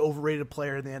most overrated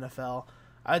player in the NFL.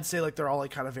 I'd say like they're all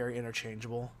like kind of very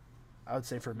interchangeable. I would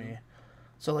say for me.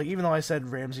 So like even though I said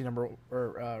Ramsey I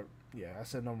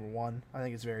said number 1. I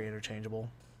think it's very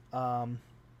interchangeable. Number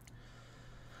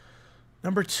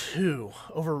 2,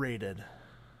 overrated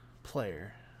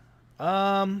player.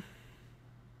 Who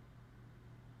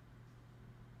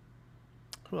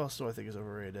else do I think is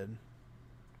overrated?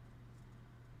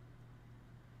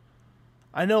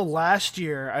 I know last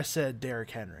year I said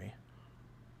Derrick Henry,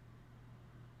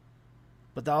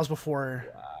 but that was before.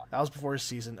 Wow. That was before his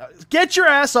season. Get your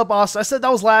ass up, Austin! I said that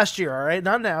was last year. All right,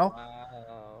 not now.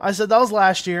 Wow. I said that was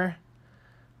last year.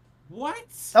 What?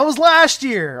 That was last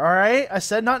year. All right. I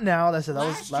said not now. I said that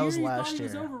was last year.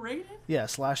 He was overrated?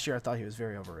 Yes, last year I thought he was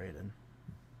very overrated.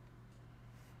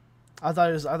 I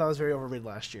thought it was very overrated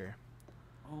last year.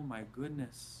 Oh my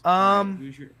goodness.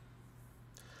 Who's your...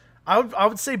 I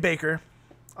would say Baker.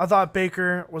 I thought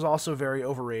Baker was also very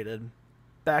overrated.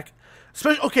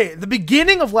 The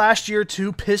beginning of last year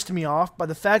too pissed me off by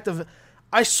the fact of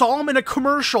I saw him in a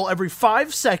commercial every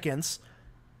 5 seconds.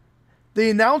 The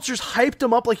announcers hyped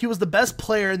him up like he was the best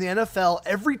player in the NFL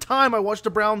every time I watched a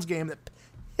Browns game. That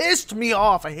pissed me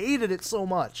off. I hated it so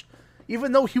much.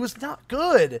 Even though he was not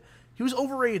good. He was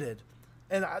overrated.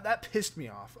 And that pissed me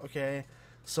off, okay?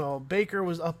 So Baker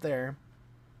was up there.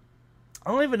 I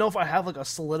don't even know if I have like a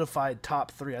solidified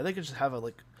top 3. I think I just have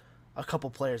a couple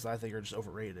players that I think are just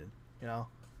overrated, you know?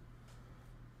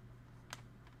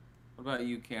 What about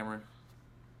you, Cameron?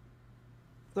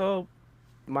 So,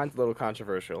 mine's a little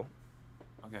controversial.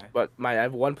 Okay. But I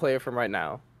have 1 player from right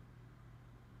now,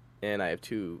 and I have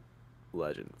 2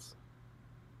 legends.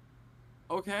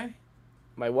 Okay.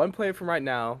 My 1 player from right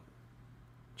now,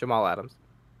 Jamal Adams.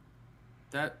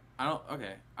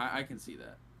 I can see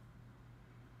that.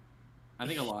 I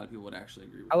think a lot of people would actually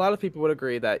agree with A lot of people would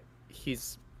agree that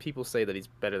people say that he's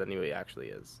better than he actually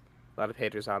is. A lot of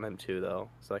haters on him too, though.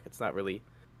 So like it's not really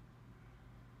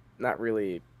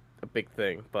a big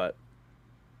thing, but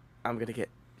I'm going to get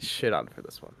shit on for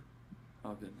this one.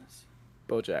 Oh goodness.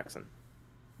 Bo Jackson.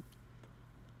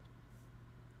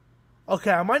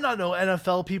 Okay, I might not know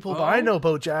NFL people, but I know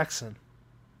Bo Jackson.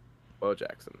 Bo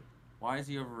Jackson. Why is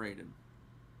he overrated?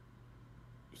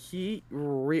 Let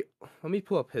me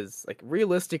pull up his,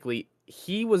 realistically,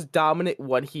 he was dominant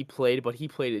when he played, but he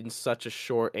played in such a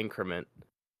short increment.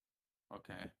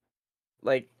 Okay.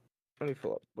 Let me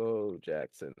pull up Bo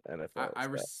Jackson NFL. I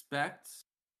respect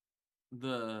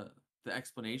the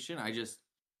explanation. I just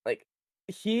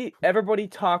everybody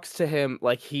talks to him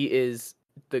like he is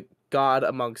the god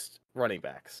amongst running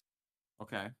backs.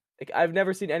 Okay. I've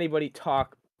never seen anybody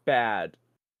talk bad.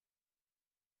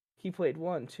 He played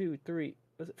 1, 2, 3.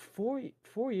 Was it 4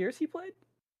 years he played?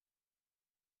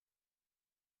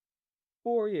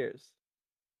 4 years.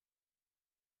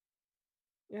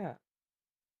 Yeah.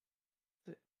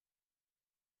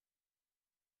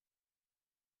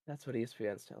 That's what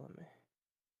ESPN's telling me.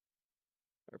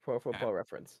 Or Pro Football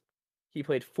Reference. He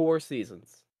played 4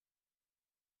 seasons.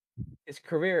 His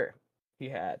career, he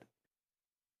had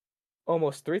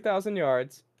almost 3,000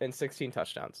 yards and 16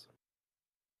 touchdowns.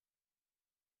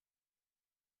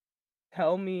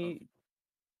 Tell me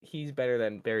he's better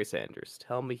than Barry Sanders.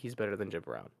 Tell me he's better than Jim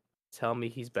Brown. Tell me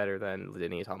he's better than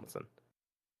Ladainian Tomlinson.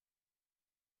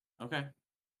 Okay.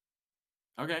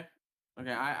 I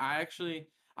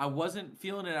wasn't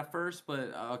feeling it at first,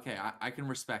 but okay, I can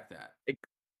respect that.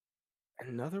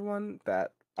 Another one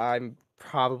that I'm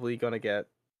probably going to get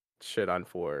shit on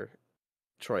for,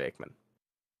 Troy Aikman.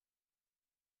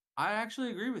 I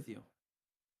actually agree with you.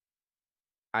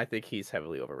 I think he's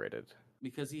heavily overrated.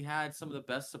 Because he had some of the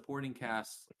best supporting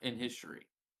casts in history.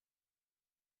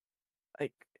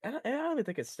 I don't even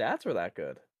think his stats were that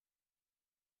good.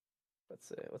 Let's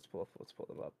see. Let's pull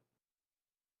them up.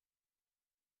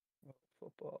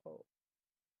 Football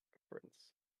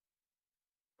reference.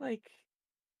 All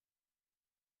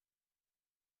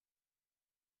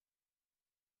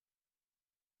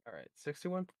right,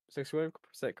 61%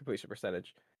 completion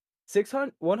percentage.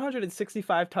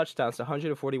 165 touchdowns to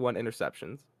 141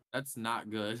 interceptions. That's not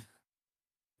good.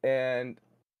 And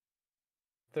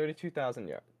 32,000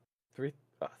 yards.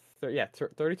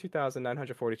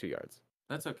 32,942 yards.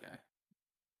 That's okay.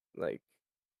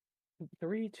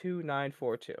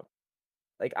 32942.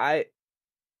 I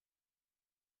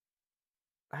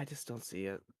just don't see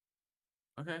it.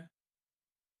 Okay.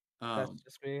 That's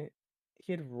just me.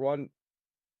 He had one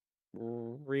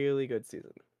really good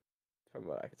season. from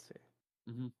what I could see.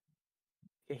 Mm-hmm.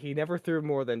 He never threw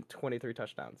more than 23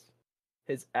 touchdowns.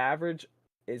 His average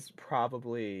is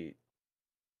probably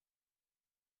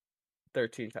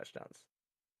 13 touchdowns.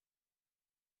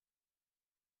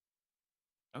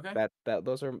 Okay. That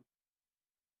those are.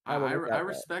 I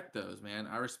respect those, man.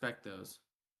 I respect those.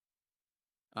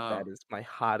 That is my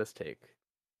hottest take.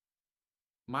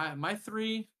 My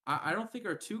three, I don't think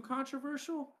are too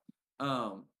controversial.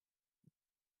 One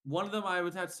of them I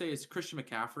would have to say is Christian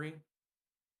McCaffrey.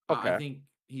 I Okay. think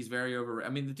he's very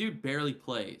overrated. I mean, the dude barely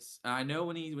plays. I know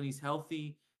when he's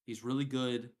healthy, he's really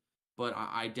good, but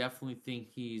I definitely think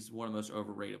he's one of the most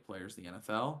overrated players in the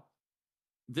NFL.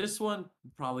 This one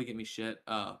probably get me shit.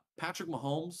 Patrick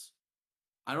Mahomes.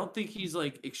 I don't think he's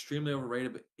like extremely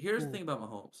overrated, but here's the thing about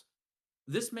Mahomes.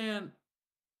 This man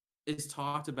is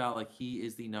talked about like he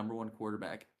is the number one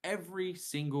quarterback every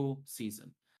single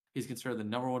season. He's considered the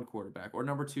number one quarterback or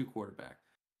number two quarterback.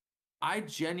 I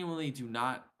genuinely do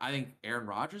not. I think Aaron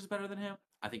Rodgers is better than him.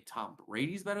 I think Tom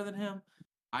Brady's better than him.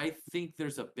 I think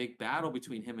there's a big battle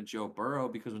between him and Joe Burrow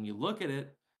because when you look at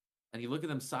it and you look at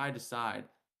them side to side,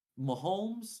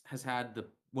 Mahomes has had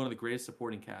one of the greatest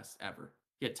supporting casts ever.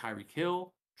 He had Tyreek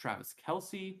Hill, Travis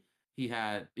Kelce. He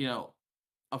had,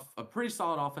 a pretty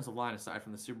solid offensive line aside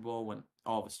from the Super Bowl when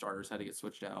all of his starters had to get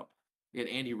switched out. He had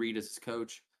Andy Reid as his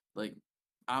coach. Like,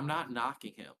 I'm not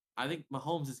knocking him. I think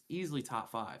Mahomes is easily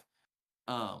top 5.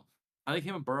 I think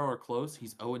him and Burrow are close.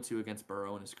 He's 0-2 against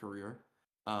Burrow in his career.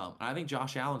 And I think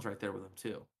Josh Allen's right there with him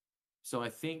too. So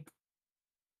I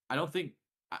don't think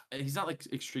he's not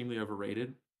like extremely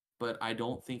overrated, but I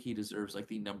don't think he deserves like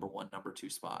the number 1, number 2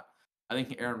 spot. I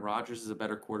think Aaron Rodgers is a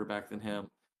better quarterback than him,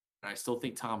 and I still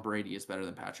think Tom Brady is better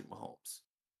than Patrick Mahomes.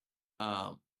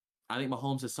 I think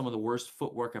Mahomes has some of the worst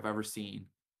footwork I've ever seen,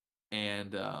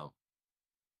 and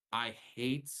I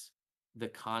hate the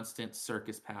constant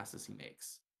circus passes he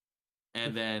makes.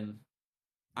 And then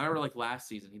I remember like last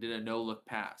season, he did a no-look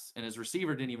pass, and his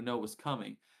receiver didn't even know it was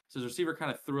coming. So his receiver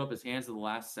kind of threw up his hands at the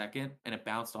last second, and it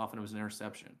bounced off, and it was an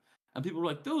interception. And people were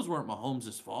like, those weren't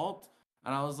Mahomes' fault.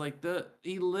 And I was like,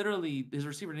 his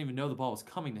receiver didn't even know the ball was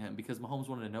coming to him because Mahomes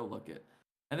wanted to no-look it.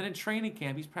 And then in training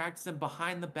camp, he's practicing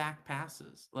behind-the-back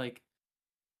passes. Like,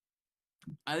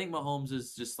 I think Mahomes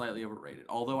is just slightly overrated.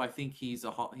 Although I think he's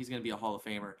going to be a Hall of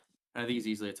Famer, and I think he's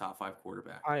easily a top 5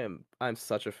 quarterback. I'm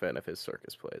such a fan of his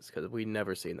circus plays because we've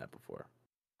never seen that before.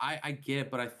 I get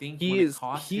it, but I think when it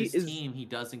costs his team, he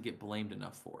doesn't get blamed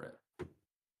enough for it.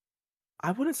 I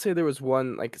wouldn't say there was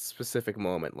one like specific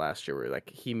moment last year where like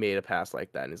he made a pass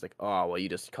like that and he's like, "Oh, well, you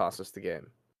just cost us the game."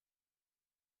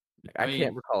 Like, I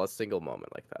can't recall a single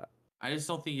moment like that. I just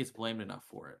don't think he gets blamed enough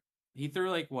for it. He threw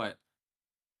like what?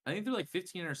 I think he threw like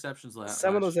 15 interceptions last.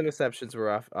 Some of those interceptions were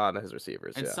off on his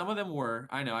receivers, and some of them were.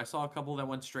 I know. I saw a couple that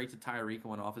went straight to Tyreek and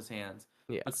went off his hands.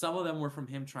 Yeah, but some of them were from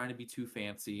him trying to be too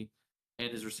fancy, and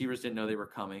his receivers didn't know they were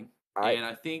coming. And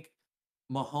I think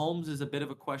Mahomes is a bit of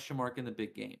a question mark in the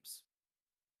big games.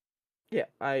 Yeah,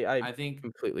 I think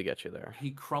completely get you there.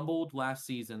 He crumbled last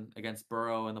season against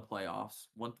Burrow in the playoffs.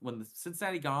 When the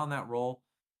Cincinnati got on that roll,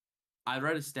 I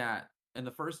read a stat. In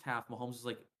the first half, Mahomes was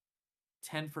like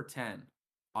 10 for 10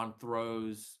 on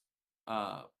throws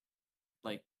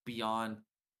like beyond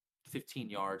 15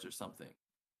 yards or something.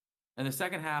 And the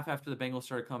second half, after the Bengals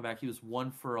started coming back, he was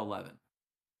 1 for 11.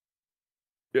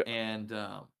 Yeah. And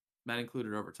that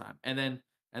included overtime.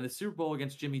 And the Super Bowl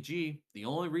against Jimmy G, the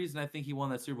only reason I think he won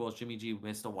that Super Bowl is Jimmy G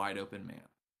missed a wide open man.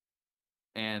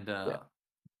 And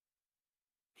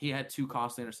he had 2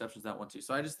 costly interceptions that one too.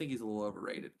 So I just think he's a little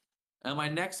overrated. And my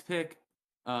next pick,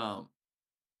 I'm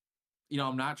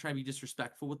not trying to be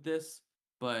disrespectful with this,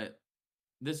 but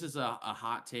this is a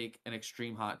hot take, an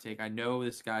extreme hot take. I know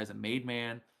this guy's a made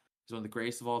man. He's one of the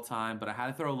greatest of all time, but I had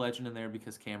to throw a legend in there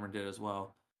because Cameron did as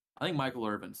well. I think Michael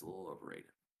Irvin's a little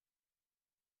overrated.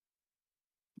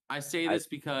 I say this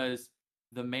because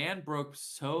the man broke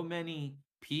so many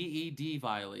PED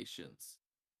violations.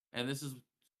 And this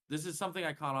is something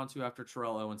I caught on to after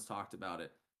Terrell Owens talked about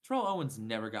it. Terrell Owens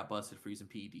never got busted for using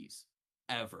PEDs.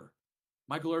 Ever.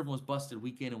 Michael Irvin was busted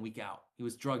week in and week out. He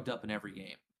was drugged up in every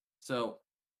game. So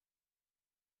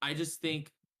I just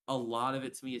think a lot of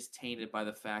it to me is tainted by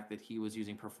the fact that he was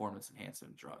using performance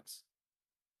enhancement drugs.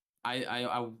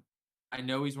 I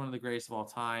know he's one of the greatest of all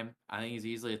time. I think he's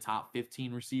easily a top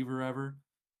 15 receiver ever.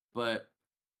 But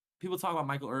people talk about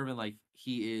Michael Irvin like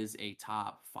he is a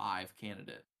top 5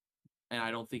 candidate. And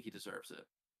I don't think he deserves it.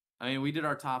 I mean, we did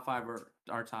our top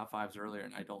 5s earlier,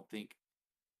 and I don't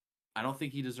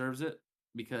think he deserves it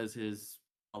because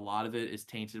a lot of it is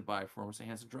tainted by performance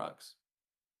enhancing drugs.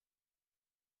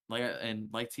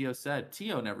 Like Tio said,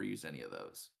 Tio never used any of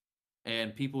those.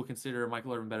 And people consider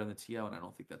Michael Irvin better than T.O., and I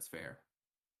don't think that's fair.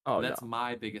 Oh, but that's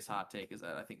my biggest hot take, is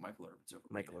that I think Michael Irvin's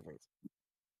overrated. Michael Irvin's.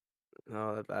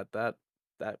 No,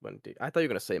 that went deep. I thought you were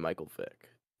gonna say Michael Vick.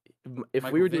 If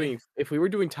Michael we were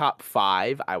Vick? doing top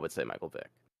 5, I would say Michael Vick.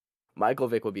 Michael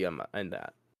Vick would be in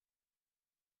that.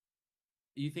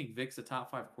 You think Vick's a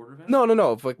top 5 quarterback? No.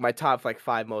 Like my top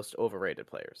 5 most overrated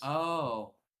players.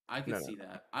 Oh, I can see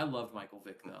that. I loved Michael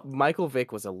Vick though. Michael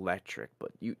Vick was electric,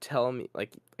 but you tell me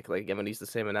like I'm gonna use the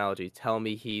same analogy. Tell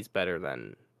me he's better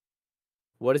than.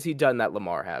 What has he done that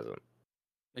Lamar hasn't?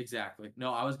 Exactly.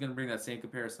 No, I was gonna bring that same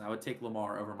comparison. I would take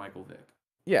Lamar over Michael Vick.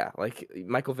 Yeah, like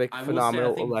Michael Vick, I phenomenal,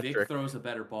 will say I think electric. Vick throws a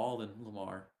better ball than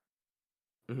Lamar.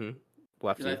 Mm-hmm.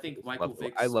 Lefty. Because I think Michael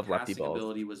Vick's I love lefty passing balls.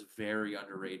 ability was very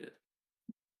underrated.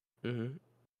 Mm-hmm.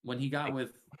 When he got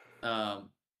with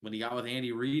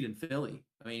Andy Reid in Philly,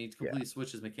 I mean, he completely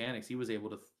switched his mechanics. He was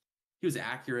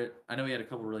accurate. I know he had a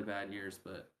couple really bad years,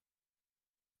 but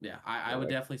yeah, I would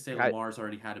definitely say Lamar's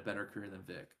already had a better career than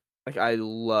Vick. Like I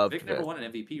loved Vick never won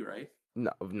an MVP, right?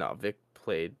 No, Vick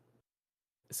played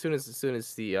as soon as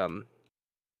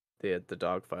the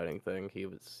dog fighting thing, he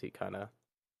kind of.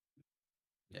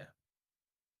 Yeah.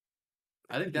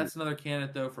 I think that's another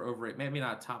candidate though for overrated. Maybe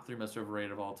not top 3 most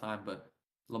overrated of all time, but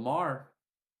Lamar,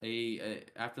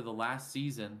 after the last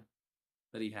season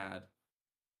that he had,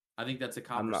 I think that's a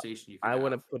conversation you can have. I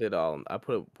wouldn't put it all.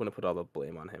 Wouldn't put all the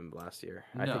blame on him last year.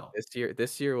 No. I think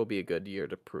this year will be a good year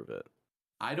to prove it.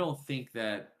 I don't think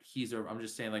that I'm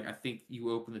just saying, like, I think you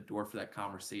open the door for that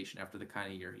conversation after the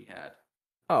kind of year he had.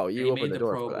 Oh, you opened made the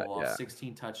door Pro for that, Bowl yeah. off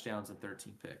 16 touchdowns and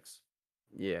 13 picks.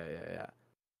 Yeah.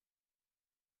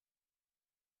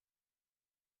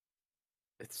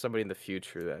 It's somebody in the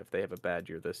future that if they have a bad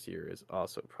year this year is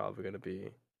also probably going to be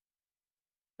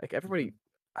like everybody.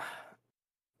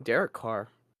 Derek Carr.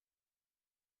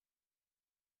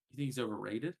 You think he's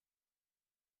overrated?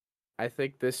 I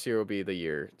think this year will be the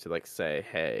year to say,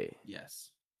 hey, yes,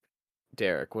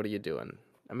 Derek, what are you doing?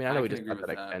 I mean, I know we just got that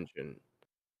extension,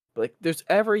 but there's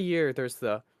every year there's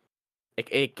the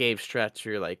 8-game stretch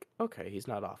where you're like, okay, he's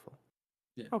not awful,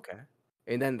 yeah, okay,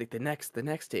 and then the next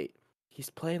 8,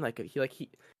 he's playing I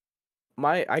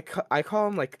call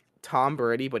him like Tom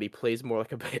Brady, but he plays more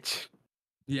like a bitch.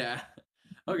 Yeah,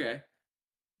 okay.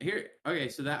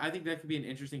 So I think that could be an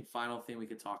interesting final thing we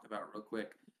could talk about real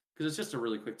quick. Because it's just a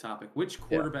really quick topic. Which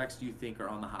quarterbacks do you think are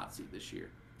on the hot seat this year?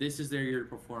 This is their year to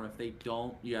perform. If they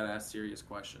don't, you got to ask serious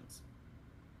questions.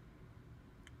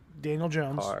 Daniel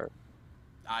Jones. Carr.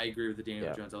 I agree with the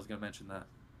Daniel Jones. I was going to mention that.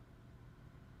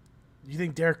 You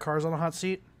think Derek Carr's on the hot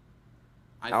seat?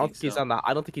 I don't think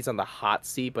he's on the hot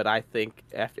seat, but I think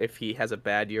if he has a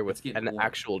bad year with an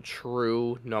actual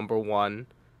true number one,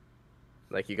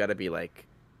 you got to be like.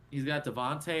 He's got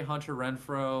Devontae, Hunter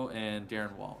Renfrow, and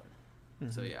Darren Waller.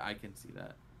 So yeah, I can see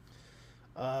that.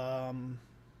 I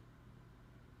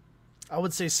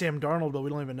would say Sam Darnold, but we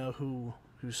don't even know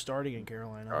who's starting in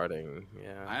Carolina.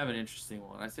 I have an interesting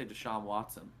one. I say Deshaun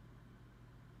Watson.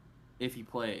 If he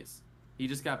plays, he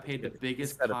just got paid the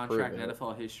biggest contract in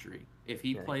NFL history. If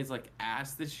he plays like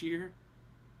ass this year,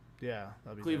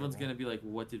 Cleveland's gonna be like,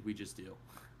 "What did we just do?"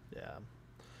 Yeah.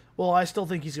 Well, I still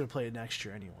think he's gonna play it next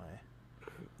year anyway.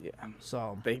 Yeah.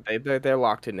 So they're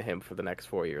locked into him for the next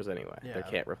 4 years anyway. Yeah. They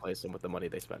can't replace him with the money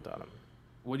they spent on him.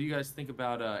 What do you guys think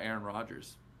about Aaron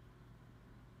Rodgers?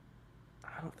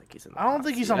 I don't think he's in.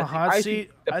 He's on the hot seat.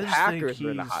 The Packers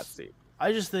are in the hot seat.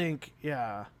 I just think,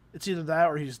 it's either that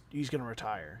or he's gonna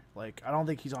retire. I don't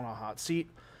think he's on a hot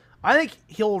seat. I think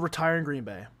he'll retire in Green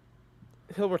Bay.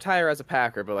 He'll retire as a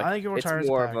Packer, but I think he'll retire it's as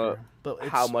more a Packer, of a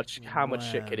how much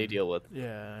shit can he deal with?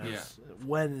 Yeah.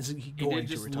 When is he going to retire? He did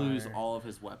just lose all of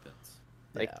his weapons.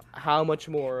 How much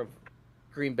more of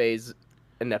Green Bay's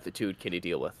ineptitude can he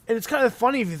deal with? And it's kind of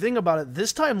funny if you think about it.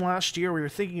 This time last year, we were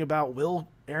thinking about, will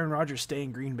Aaron Rodgers stay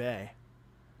in Green Bay?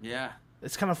 Yeah.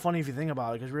 It's kind of funny if you think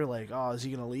about it, because we were like, oh, is he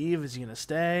going to leave? Is he going to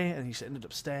stay? And he ended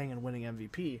up staying and winning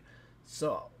MVP.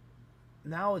 So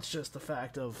now it's just the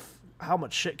fact of how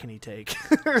much shit can he take?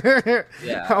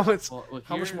 Yeah. How much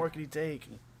more can he take?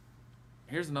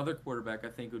 Here's another quarterback I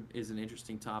think is an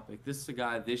interesting topic. This is a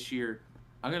guy this year.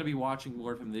 I'm going to be watching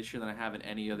more of him this year than I have in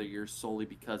any other year, solely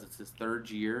because it's his 3rd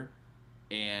year,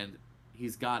 and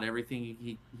he's got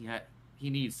everything he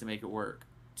needs to make it work.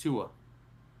 Tua.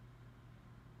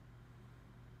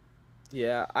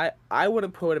 Yeah, I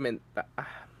wouldn't put him in.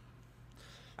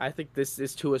 I think this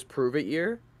is Tua's prove it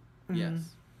year.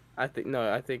 Yes. I don't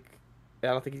think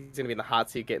he's gonna be in the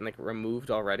hot seat getting removed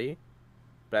already,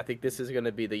 but I think this is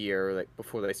gonna be the year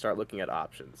before they start looking at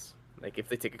options. If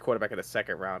they take a quarterback in the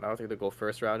 2nd round, I don't think they'll go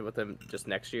 1st round with him just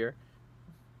next year.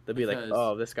 They'll be like,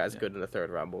 oh, this guy's good in the third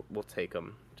round. We'll take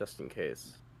him just in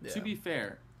case. Yeah. To be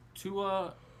fair,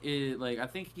 Tua is like, I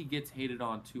think he gets hated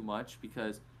on too much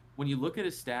because when you look at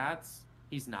his stats,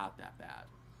 he's not that bad.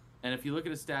 And if you look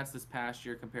at his stats this past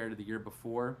year compared to the year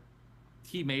before,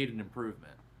 he made an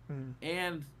improvement.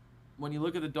 And when you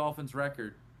look at the Dolphins'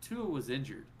 record, Tua was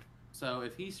injured. So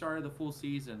if he started the full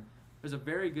season, there's a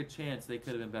very good chance they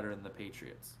could have been better than the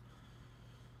Patriots.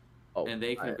 And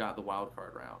they could have got the wild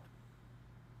card round.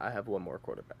 I have one more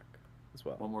quarterback as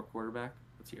well. One more quarterback?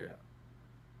 Let's hear it.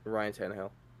 Ryan Tannehill.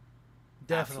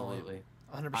 Definitely.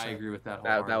 Absolutely. 100%. I agree with that.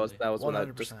 That was when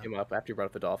that just came up after you brought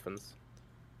up the Dolphins.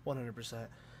 100%.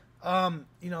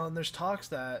 You know, and there's talks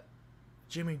that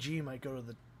Jimmy G might go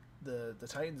to the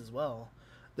Titans as well.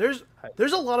 There's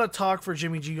a lot of talk for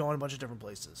Jimmy G going a bunch of different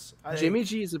places.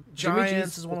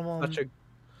 Giants is one of them.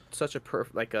 Such a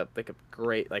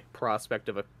great prospect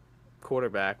of a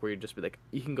quarterback where you'd just be like,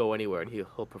 you can go anywhere and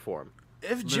he'll perform.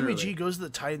 If Jimmy G goes to the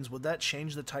Titans, would that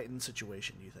change the Titans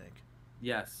situation, do you think?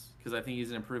 Yes, because I think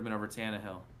he's an improvement over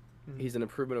Tannehill. He's an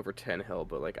improvement over Tannehill,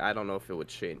 but I don't know if it would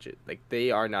change it. They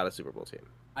are not a Super Bowl team.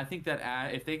 I think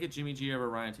that if they get Jimmy G over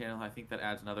Ryan Tannehill, I think that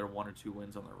adds another 1 or 2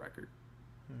 wins on their record.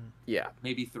 Yeah.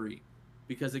 Maybe 3.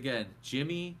 Because, again,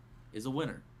 Jimmy is a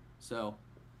winner. So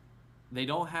they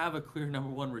don't have a clear number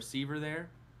 1 receiver there.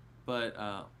 But,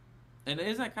 and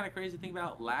isn't that kind of crazy to think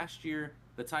about? Last year,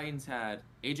 the Titans had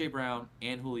A.J. Brown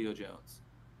and Julio Jones.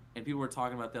 And people were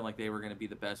talking about them like they were going to be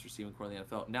the best receiving core in the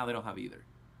NFL. Now they don't have either.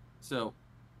 So,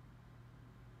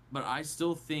 but I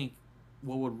still think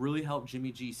what would really help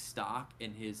Jimmy G's stock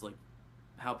and his,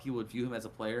 how people would view him as a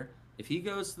player, if he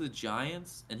goes to the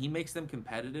Giants and he makes them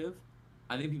competitive,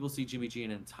 I think people see Jimmy G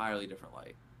in an entirely different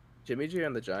light. Jimmy G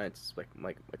on the Giants is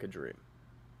like a dream.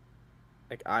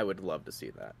 I would love to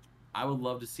see that. I would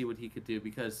love to see what he could do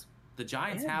because the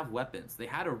Giants have weapons. They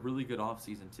had a really good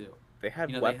offseason too. They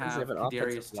had weapons. They have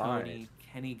Kadarius Toney,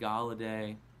 Kenny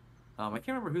Galladay. I can't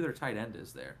remember who their tight end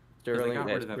is there.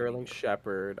 Sterling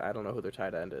Shepard. I don't know who their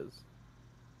tight end is.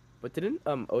 But didn't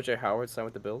O.J. Howard sign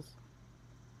with the Bills?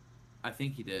 I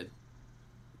think he did.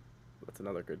 That's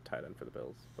another good tight end for the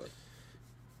Bills. But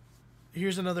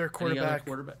here's another quarterback.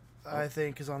 I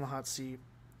think is on the hot seat,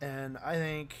 and I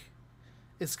think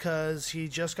it's because he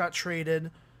just got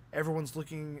traded. Everyone's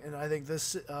looking, and I think the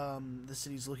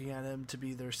city's looking at him to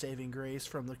be their saving grace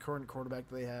from the current quarterback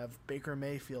they have, Baker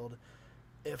Mayfield.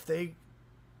 If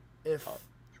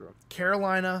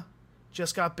Carolina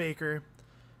just got Baker,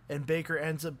 and Baker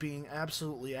ends up being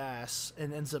absolutely ass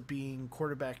and ends up being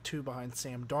quarterback 2 behind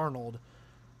Sam Darnold,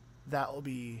 that will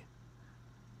be,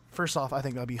 first off, I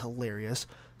think that would be hilarious.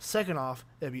 Second off,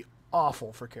 it'd be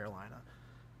awful for Carolina.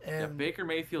 And Baker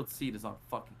Mayfield's seat is on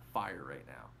fucking fire right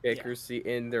now. Baker's seat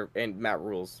and Matt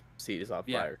Rule's seat is on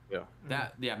fire.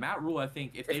 Yeah. Matt Rule. I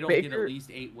think if they don't get at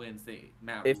least 8 wins,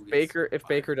 if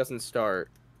Baker doesn't start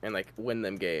and win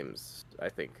them games, I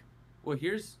think. Well,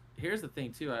 here's the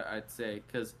thing too. I'd say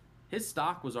because his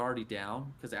stock was already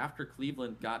down because after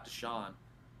Cleveland got Deshaun,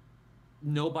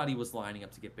 nobody was lining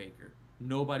up to get Baker.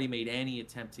 Nobody made any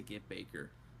attempt to get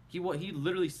Baker. He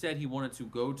literally said he wanted to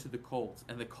go to the Colts,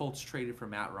 and the Colts traded for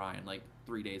Matt Ryan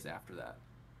 3 days after that.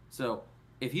 So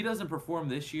if he doesn't perform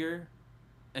this year,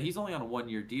 and he's only on a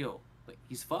 1-year deal,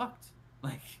 he's fucked.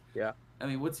 Yeah. I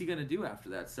mean, what's he gonna do after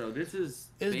that? So this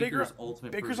is Baker's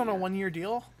ultimate. Baker's on a 1-year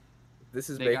deal. This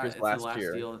is Baker's last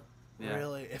year. Deal. Yeah.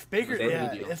 Really? If Baker,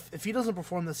 if he doesn't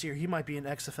perform this year, he might be an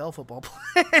XFL football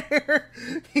player.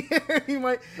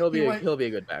 He'll be a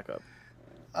good backup.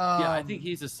 I think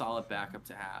he's a solid backup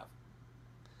to have.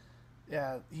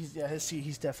 Yeah, his seat.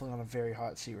 He's definitely on a very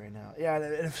hot seat right now. Yeah,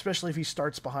 and especially if he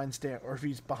starts behind if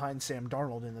he's behind Sam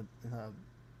Darnold in the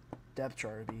depth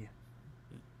chart, it'd be.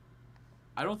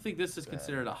 I don't think this is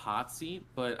considered a hot seat,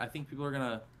 but I think people are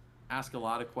gonna ask a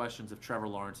lot of questions if Trevor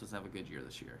Lawrence doesn't have a good year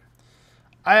this year.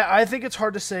 I think it's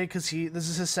hard to say because this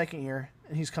is his second year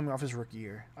and he's coming off his rookie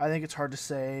year. I think it's hard to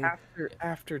say.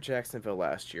 After Jacksonville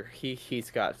last year,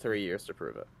 he's got 3 years to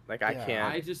prove it. I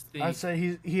can't. I just think I'd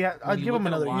say I'd give him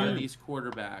another year. A lot of these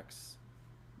quarterbacks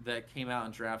that came out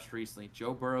in drafts recently,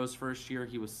 Joe Burrow's first year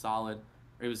he was solid.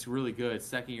 It was really good.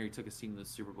 Second year he took a team to the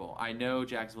Super Bowl. I know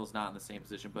Jacksonville's not in the same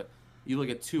position, but you look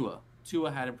at Tua.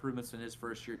 Tua had improvements from his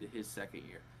first year to his second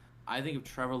year. I think if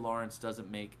Trevor Lawrence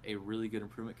doesn't make a really good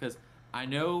improvement, because I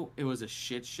know it was a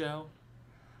shit show,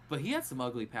 but he had some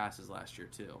ugly passes last year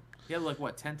too. He had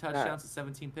 10 touchdowns and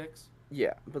 17 picks?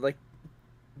 Yeah, but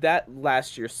that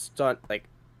last year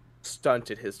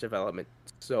stunted his development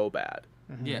so bad.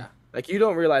 Mm-hmm. Yeah. You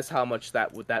don't realize how much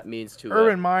that means to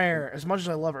Urban Meyer. As much as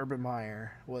I love Urban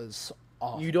Meyer, was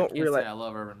awful. You don't realize I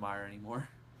love Urban Meyer anymore.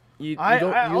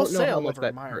 I'll say I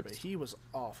love Meyer, but he was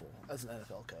awful as an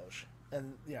NFL coach.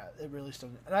 And yeah, it really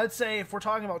stung. And I'd say if we're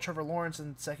talking about Trevor Lawrence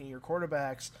and second-year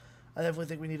quarterbacks, I definitely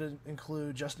think we need to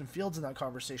include Justin Fields in that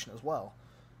conversation as well.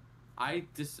 I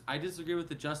disagree with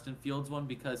the Justin Fields one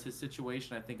because his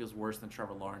situation I think is worse than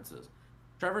Trevor Lawrence's.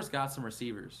 Trevor's got some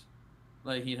receivers,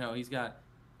 like he's got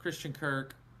Christian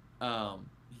Kirk.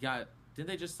 Didn't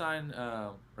they just sign?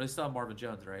 Or they still have Marvin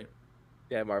Jones, right?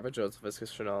 Yeah, Marvin Jones,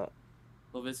 Laviska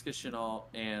Shenault,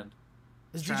 and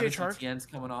is Travis DJ Chark Etienne's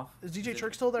coming off? Is DJ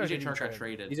Chark still there? DJ Chark got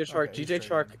traded. DJ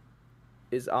Chark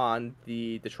is on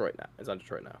Detroit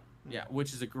now. Yeah,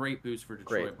 which is a great boost for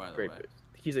Detroit, by the way. Boost.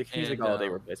 He's a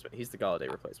Galladay replacement. He's the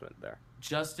Galladay replacement there.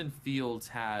 Justin Fields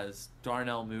has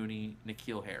Darnell Mooney,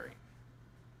 N'Keal Harry,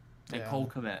 and Cole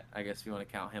Kmet, I guess if you want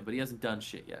to count him, but he hasn't done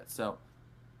shit yet. So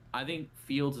I think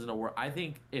Fields is in a world. I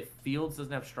think if Fields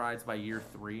doesn't have strides by year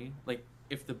 3, like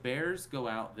if the Bears go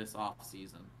out this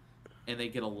offseason and they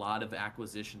get a lot of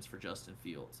acquisitions for Justin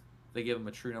Fields, they give him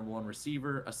a true number 1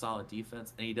 receiver, a solid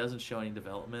defense, and he doesn't show any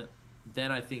development,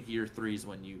 then I think year 3 is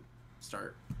when you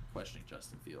start questioning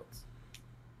Justin Fields.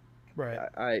 Right.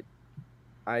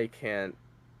 I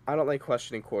don't like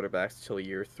questioning quarterbacks till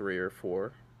year 3 or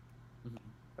 4. Mm-hmm.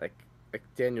 Like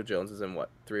Daniel Jones is in what,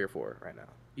 3 or 4 right now?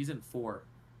 He's in 4.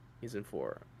 He's in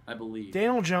 4, I believe.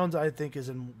 Daniel Jones, I think, is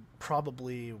in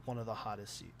probably one of the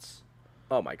hottest seats.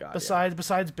 Oh my god!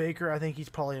 Besides Baker, I think he's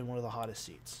probably in one of the hottest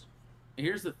seats.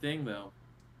 Here's the thing, though.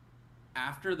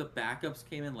 After the backups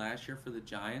came in last year for the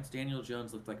Giants, Daniel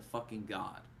Jones looked like fucking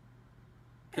god.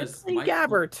 Because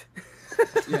Gabbert.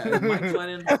 Yeah, Mike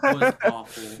Glennon was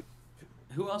awful.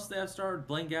 Who else did they have started?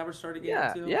 Blaine Gabbert started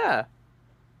getting too? Yeah.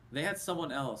 They had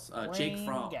someone else, Jake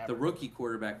Fromm, the rookie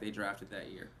quarterback they drafted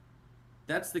that year.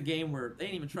 That's the game where they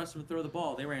didn't even trust him to throw the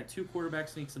ball. They ran 2 quarterback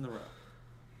sneaks in the row.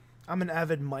 I'm an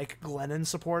avid Mike Glennon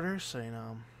supporter, so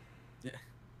Yeah.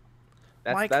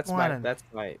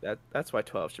 That's why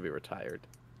 12 should be retired.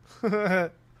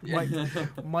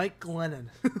 Mike Glennon.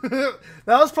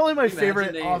 That was probably my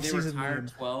favorite offseason. They retired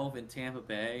 12 in Tampa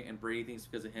Bay, and Brady thinks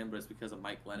because of him, but it's because of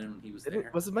Mike Glennon when he was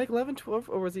there. Was it Mike 11, 12,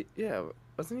 or was he? Yeah,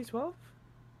 wasn't he 12?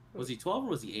 Was he 12 or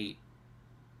was he 8?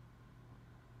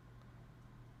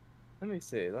 Let me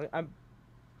see.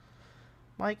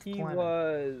 Mike Glennon.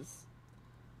 Was.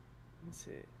 Let me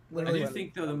see. I do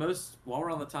think, though, while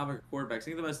we're on the topic of quarterbacks, I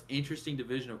think the most interesting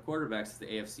division of quarterbacks is the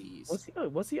AFC East.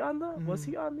 Was he on the?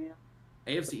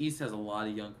 AFC East has a lot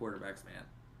of young quarterbacks, man.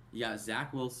 You got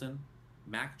Zach Wilson,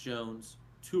 Mac Jones,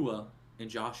 Tua, and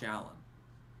Josh Allen.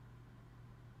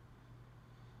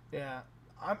 Yeah,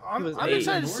 I'm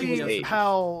excited to see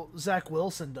how Zach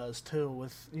Wilson does too.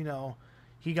 With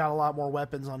he got a lot more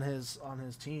weapons on his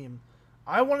team.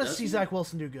 I want to see Zach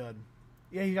Wilson do good.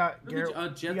 Yeah, he got Garrett.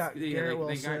 Garrett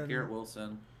Wilson. They got Garrett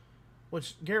Wilson.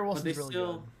 Which Garrett Wilson's really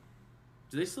good.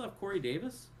 Do they still have Corey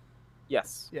Davis?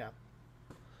 Yes. Yeah.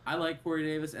 I like Corey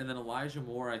Davis, and then Elijah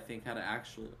Moore. I think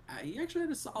he actually had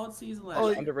a solid season last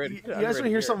year. Underrated. You guys want to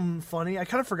hear something funny? I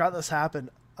kind of forgot this happened.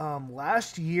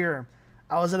 Last year,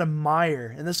 I was at a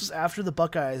Meijer, and this was after the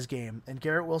Buckeyes game, and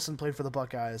Garrett Wilson played for the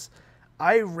Buckeyes.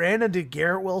 I ran into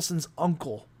Garrett Wilson's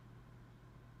uncle.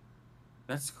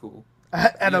 That's cool.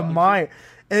 At a Meijer.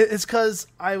 It's because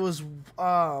I was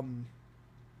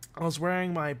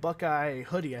wearing my Buckeye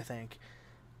hoodie, I think.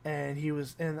 And he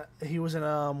was in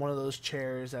one of those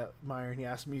chairs at Meijer, and he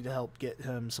asked me to help get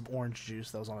him some orange juice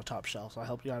that was on the top shelf. So I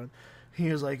helped him.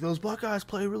 He was like, "Those Buckeyes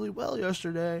played really well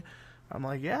yesterday." I'm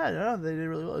like, "Yeah, they did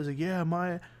really well." He's like, "Yeah,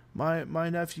 my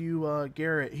nephew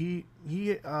Garrett, he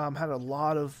had a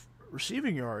lot of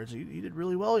receiving yards. He did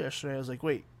really well yesterday." I was like,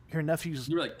 "Wait, your nephew's?"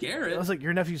 You were like, Garrett? I was like,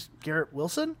 "Your nephew's Garrett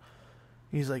Wilson?"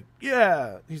 He's like,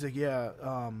 "Yeah." He's like, "Yeah."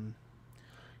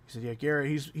 He said, "Yeah, Garrett.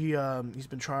 He's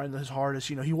been trying his hardest.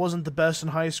 He wasn't the best in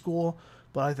high school,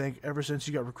 but I think ever since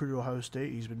he got recruited to Ohio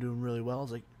State, he's been doing really well." I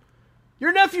was like,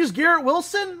 "Your nephew's Garrett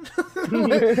Wilson?" I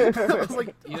was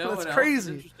like, "That's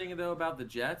crazy." What's interesting though about the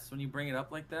Jets when you bring it up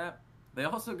like that, they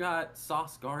also got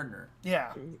Sauce Gardner.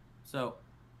 Yeah. So,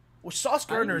 Sauce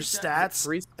Gardner's stats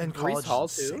in college. Breece Hall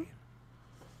too.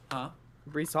 Huh?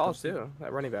 Breece Hall too.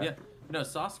 That running back. Yeah. No,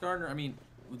 Sauce Gardner. I mean,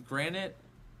 granted,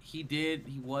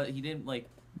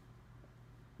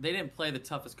 they didn't play the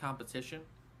toughest competition.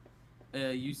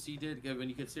 UC did when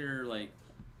you consider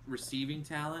receiving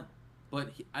talent,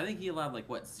 but I think he allowed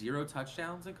 0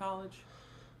 touchdowns in college.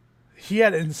 He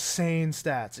had insane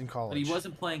stats in college, but he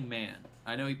wasn't playing man.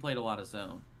 I know he played a lot of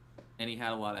zone, and he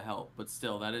had a lot of help, but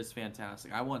still, that is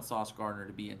fantastic. I want Sauce Gardner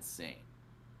to be insane.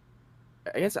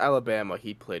 Against Alabama,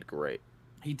 he played great.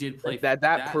 He did play.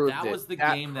 That proved it. That was the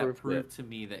game that proved to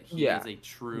me that he is a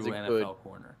true NFL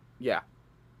corner. Yeah.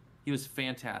 he was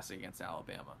fantastic against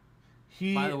Alabama.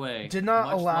 He, by the way, did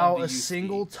not allow a UC.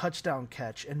 single touchdown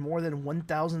catch in more than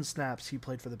 1,000 snaps he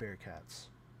played for the Bearcats.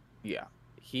 Yeah,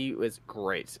 he was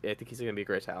great. I think he's going to be a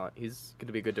great talent. He's going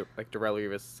to be a good, like, Darrell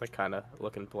Revis, like, kind of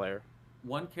looking player.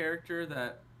 One player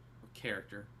that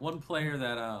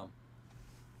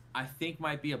I think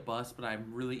might be a bust, but I'm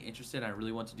really interested. I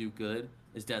really want to do good.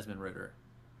 Is Desmond Ridder.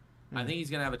 I think he's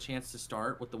going to have a chance to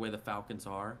start with the way the Falcons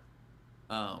are.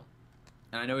 And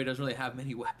I know he doesn't really have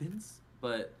many weapons,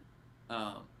 but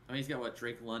I mean, he's got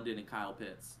Drake London and Kyle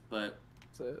Pitts, but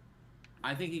That's it.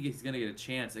 I think he's going to get a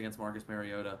chance against Marcus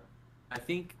Mariota. I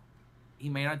think he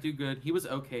may not do good. He was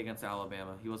okay against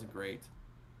Alabama. He wasn't great,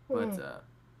 but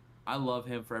I love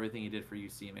him for everything he did for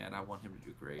UC, man. I want him to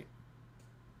do great.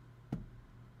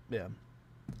 Yeah.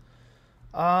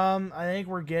 I think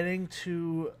we're getting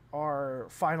to our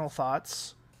final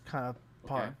thoughts kind of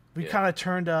part. Okay. We kind of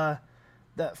turned that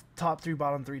top 3,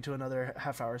 bottom 3 to another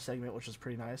half-hour segment, which was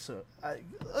pretty nice. So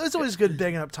it's always good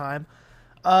bigging up time.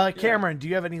 Cameron, do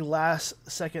you have any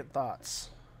last-second thoughts?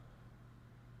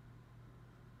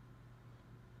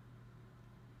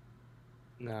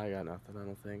 No, I got nothing. I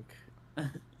don't think.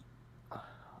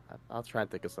 I'll try and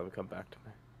think of something. Come back to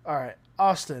me. All right,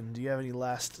 Austin, do you have any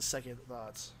last-second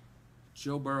thoughts?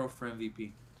 Joe Burrow for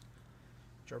MVP.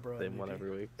 Joe Burrow Same MVP. one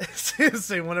every week.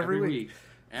 Same one every week.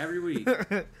 Every week.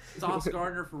 Sauce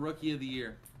Gardner for Rookie of the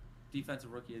Year.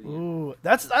 Defensive Rookie of the Year. Ooh,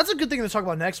 that's a good thing to talk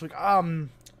about next week.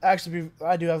 Actually,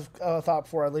 I do have a thought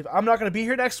before I leave. I'm not going to be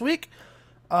here next week.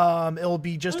 It will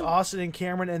be just Austin and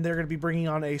Cameron, and they're going to be bringing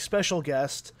on a special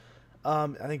guest. I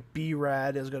think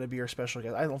B-Rad is going to be our special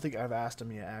guest. I don't think I've asked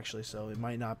him yet, actually, so it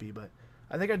might not be, but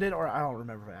I think I did, or I don't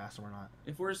remember if I asked him or not.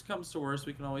 If worst comes to worst,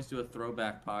 we can always do a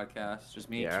throwback podcast. Just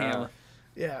me and Yeah. Cam.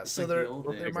 Yeah, so like there the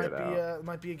old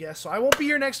might be a guest. So I won't be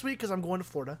here next week because I'm going to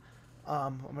Florida.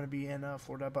 I'm going to be in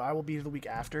Florida, but I will be here the week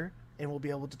after, and we'll be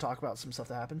able to talk about some stuff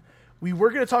that happened. We were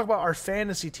going to talk about our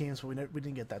fantasy teams, but we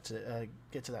didn't get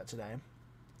to that today.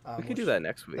 We could do that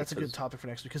next week. That's a good topic for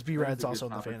next week because B-Rad's also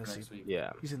in the fantasy.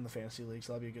 Yeah. He's in the fantasy league,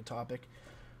 so that'll be a good topic.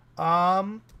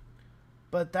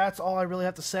 But that's all I really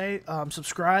have to say.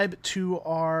 Subscribe to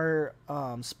our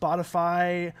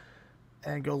Spotify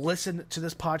and go listen to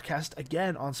this podcast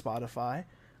again on Spotify.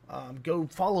 Go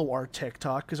follow our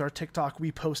TikTok because our TikTok,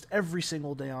 we post every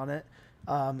single day on it.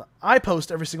 I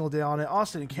post every single day on it.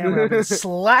 Austin and Cameron have been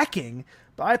slacking,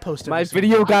 but I post every My single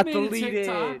video day. got I made a deleted.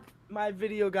 TikTok. My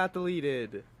video got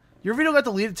deleted. Your video got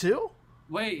deleted too?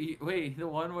 Wait, the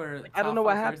one where I don't know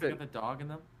what top five players happened. got the dog in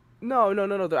them? No.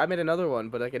 I made another one,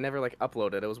 but like it never like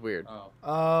uploaded. It was weird. Oh.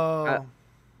 Oh.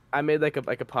 I made like a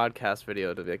podcast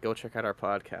video to be like, go check out our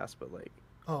podcast, but like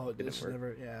Oh, didn't it's work.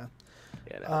 never, yeah.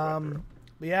 yeah. It never went through.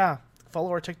 But yeah, follow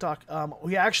our TikTok.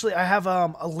 I have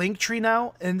a link tree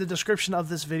now in the description of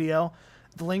this video.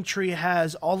 The link tree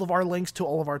has all of our links to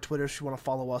all of our Twitters if you want to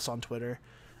follow us on Twitter.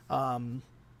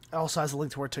 It also has a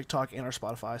link to our TikTok and our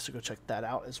Spotify, so go check that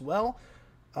out as well.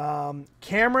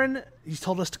 Cameron, he's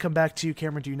told us to come back to you.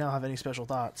 Cameron, do you now have any special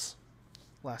thoughts?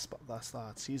 Last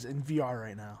thoughts. He's in VR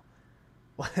right now.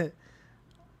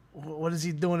 What is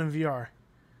he doing in VR?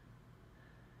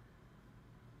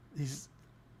 He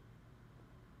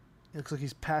looks like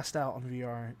he's passed out on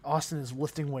VR. Austin is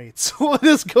lifting weights. What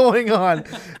is going on?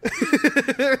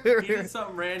 He did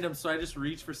something random, so I just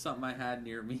reached for something I had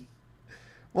near me.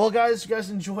 Well, guys, you guys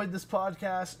enjoyed this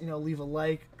podcast. Leave a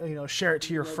like. Share it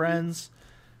to your friends.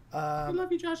 I love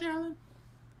you, Josh Allen.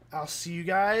 I'll see you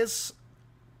guys.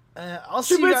 I'll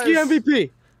see you Trubisky guys. MVP.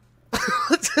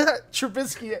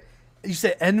 Trubisky. You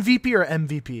say MVP or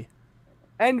MVP?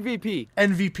 MVP.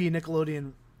 MVP,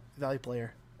 Nickelodeon Valley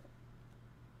player.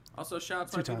 Also, shout out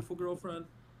to my Two-time. beautiful girlfriend.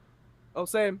 Oh,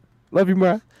 same. Love you,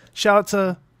 Mara. Shout out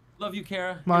to Love you,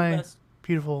 Kara. You're my the best.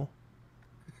 beautiful.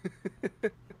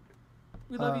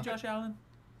 We love you, Josh Allen.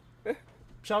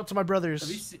 Shout out to my brothers Have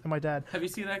you se- and my dad. Have you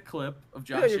seen that clip of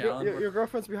Yeah, Josh your, Allen? your, your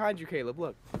girlfriend's behind you, Caleb.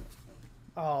 Look.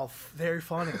 Oh, very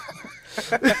funny.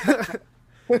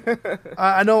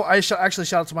 I know. Actually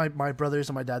shout out to my brothers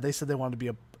and my dad. They said they wanted to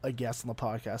be a guest on the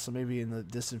podcast, so maybe in the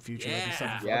distant future, that'd be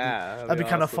something. Yeah. That'd be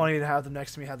kind of awesome. funny to have them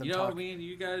next to me, have them You know talk. what me and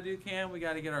you gotta do, Cam? We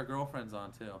gotta get our girlfriends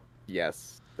on too.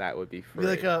 Yes, that would be Be great.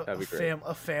 like a That'd be great.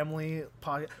 family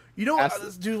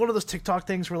podcast. Do one of those TikTok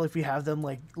things where like we have them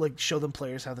like show them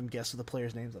players, have them guess the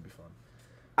players' names. That'd be fun.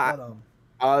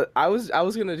 I was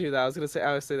gonna do that.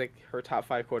 I was say like her top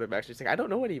 5 quarterbacks. She's like, I don't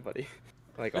know anybody.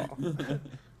 Like, oh,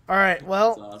 All right.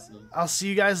 Well, That's awesome. I'll see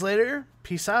you guys later.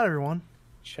 Peace out, everyone.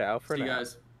 ciao for See you now.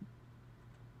 guys.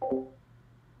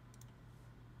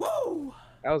 Woo!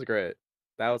 That was great.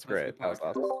 That was great. That was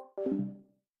awesome.